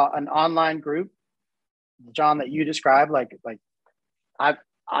an online group, John, that you described. Like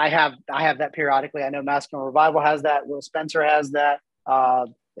I have that periodically. I know Masculine Revival has that. Will Spencer has that.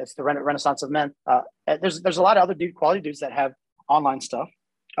 It's the Renaissance of Men. There's a lot of other quality dudes that have online stuff.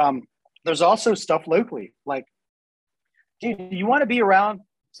 There's also stuff locally. Like, dude, you want to be around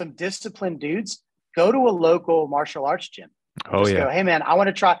some disciplined dudes? Go to a local martial arts gym. Oh, yeah. Go, hey man, I want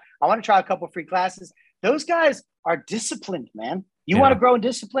to try a couple free classes. Those guys are disciplined, man. You want to grow in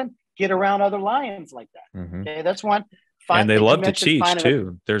discipline? Get around other lions like that. Mm-hmm. Okay, that's one. And they love to teach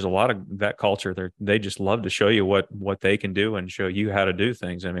too. There's a lot of that culture. They just love to show you what they can do and show you how to do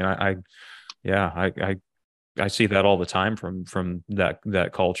things. I mean, I see that all the time from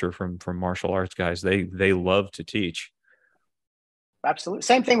that culture from martial arts guys. They love to teach. Absolutely.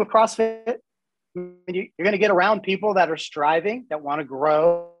 Same thing with CrossFit. You're going to get around people that are striving, that want to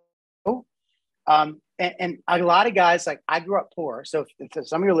grow. And a lot of guys, like, I grew up poor. So if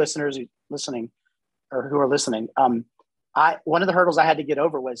some of your listeners who are listening, one of the hurdles I had to get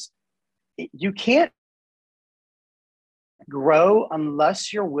over was you can't grow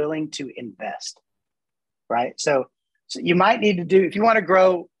unless you're willing to invest, right? So you might need to do, if you want to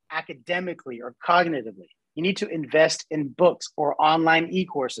grow academically or cognitively, you need to invest in books or online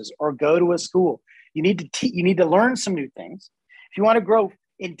e-courses or go to a school. You need to learn some new things. If you want to grow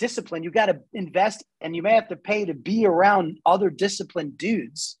in discipline, you got to invest, and you may have to pay to be around other disciplined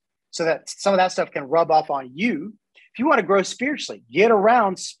dudes so that some of that stuff can rub off on you. If you want to grow spiritually, get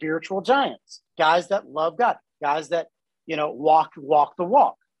around spiritual giants, guys that love God, guys that, walk the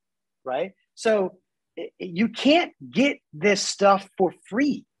walk, right? So you can't get this stuff for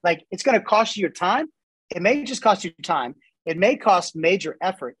free. Like, it's going to cost you your time. It may just cost you time. It may cost major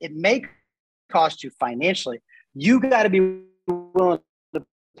effort. It may cost you financially. You got to be willing to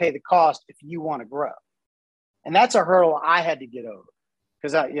pay the cost if you want to grow. And that's a hurdle I had to get over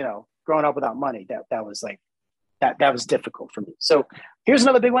because growing up without money, that was like, that was difficult for me. So here's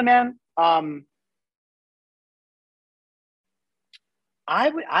another big one, man.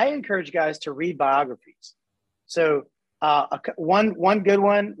 I encourage guys to read biographies. So one good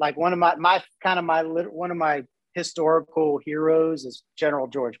one, like one of my historical heroes is General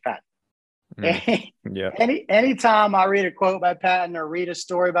George Patton. Yeah. Anytime I read a quote by Patton or read a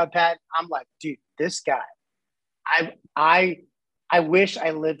story by Patton, I'm like, dude, this guy, I wish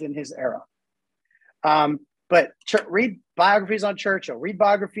I lived in his era. But read biographies on Churchill, read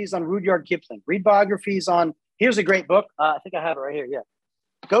biographies on Rudyard Kipling, read biographies on, here's a great book. I think I have it right here. Yeah.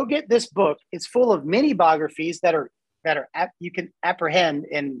 Go get this book. It's full of mini biographies that you can apprehend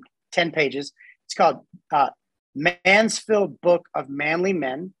in 10 pages. It's called Mansfield Book of Manly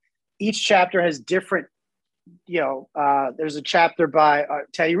Men. Each chapter has different, there's a chapter by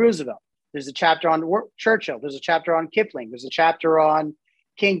Teddy Roosevelt. There's a chapter on Churchill. There's a chapter on Kipling. There's a chapter on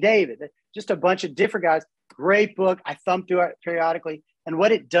King David. Just a bunch of different guys. Great book. I thumb through it periodically. And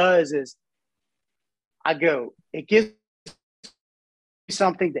what it does is it gives me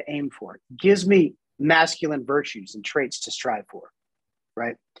something to aim for. It gives me masculine virtues and traits to strive for.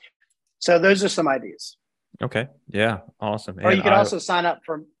 Right. So those are some ideas. Okay. Yeah. Awesome. Or you can also sign up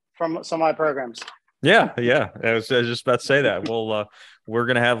from some of my programs. Yeah. I was just about to say that. We're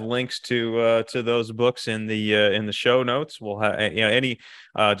going to have links to those books in the show notes. We'll have any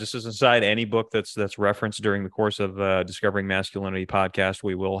just as an aside, any book that's referenced during the course of Discovering Masculinity podcast,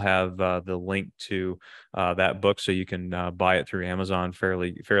 we will have the link to that book, so you can buy it through Amazon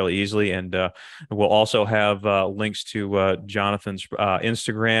fairly easily. And we'll also have links to Jonathan's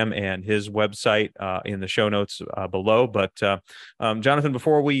Instagram and his website in the show notes below. But Jonathan,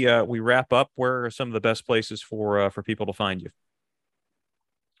 before we wrap up, where are some of the best places for people to find you?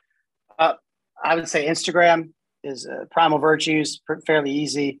 I would say Instagram is Primal Virtues, fairly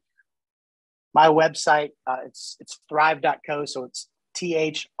easy. My website, it's thrive.co. So it's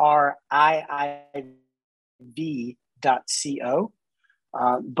thriiv.co.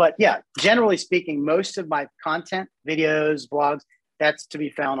 But yeah, generally speaking, most of my content, videos, blogs, that's to be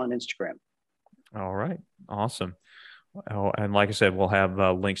found on Instagram. All right. Awesome. Oh, and like I said, we'll have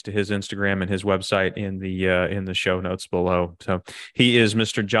links to his Instagram and his website in the show notes below. So he is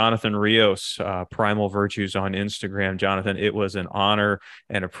Mr. Jonathan Rios, Primal Virtues on Instagram. Jonathan, it was an honor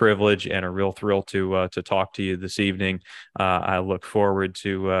and a privilege and a real thrill to talk to you this evening. I look forward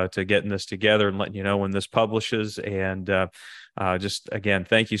to getting this together and letting you know when this publishes. And just again,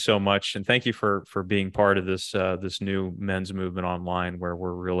 thank you so much, and thank you for being part of this new men's movement online, where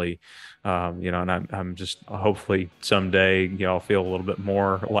we're really, and I'm just hopefully someday I'll feel a little bit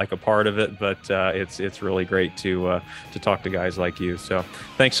more like a part of it. But it's really great to talk to guys like you. So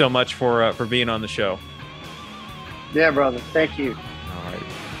thanks so much for being on the show. Yeah, brother. Thank you. All right.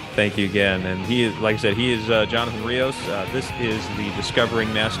 Thank you again. And he is, like I said, he is Jonathan Rios. This is the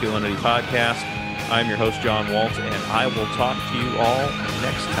Discovering Masculinity podcast. I'm your host, John Waltz, and I will talk to you all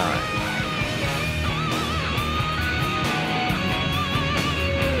next time.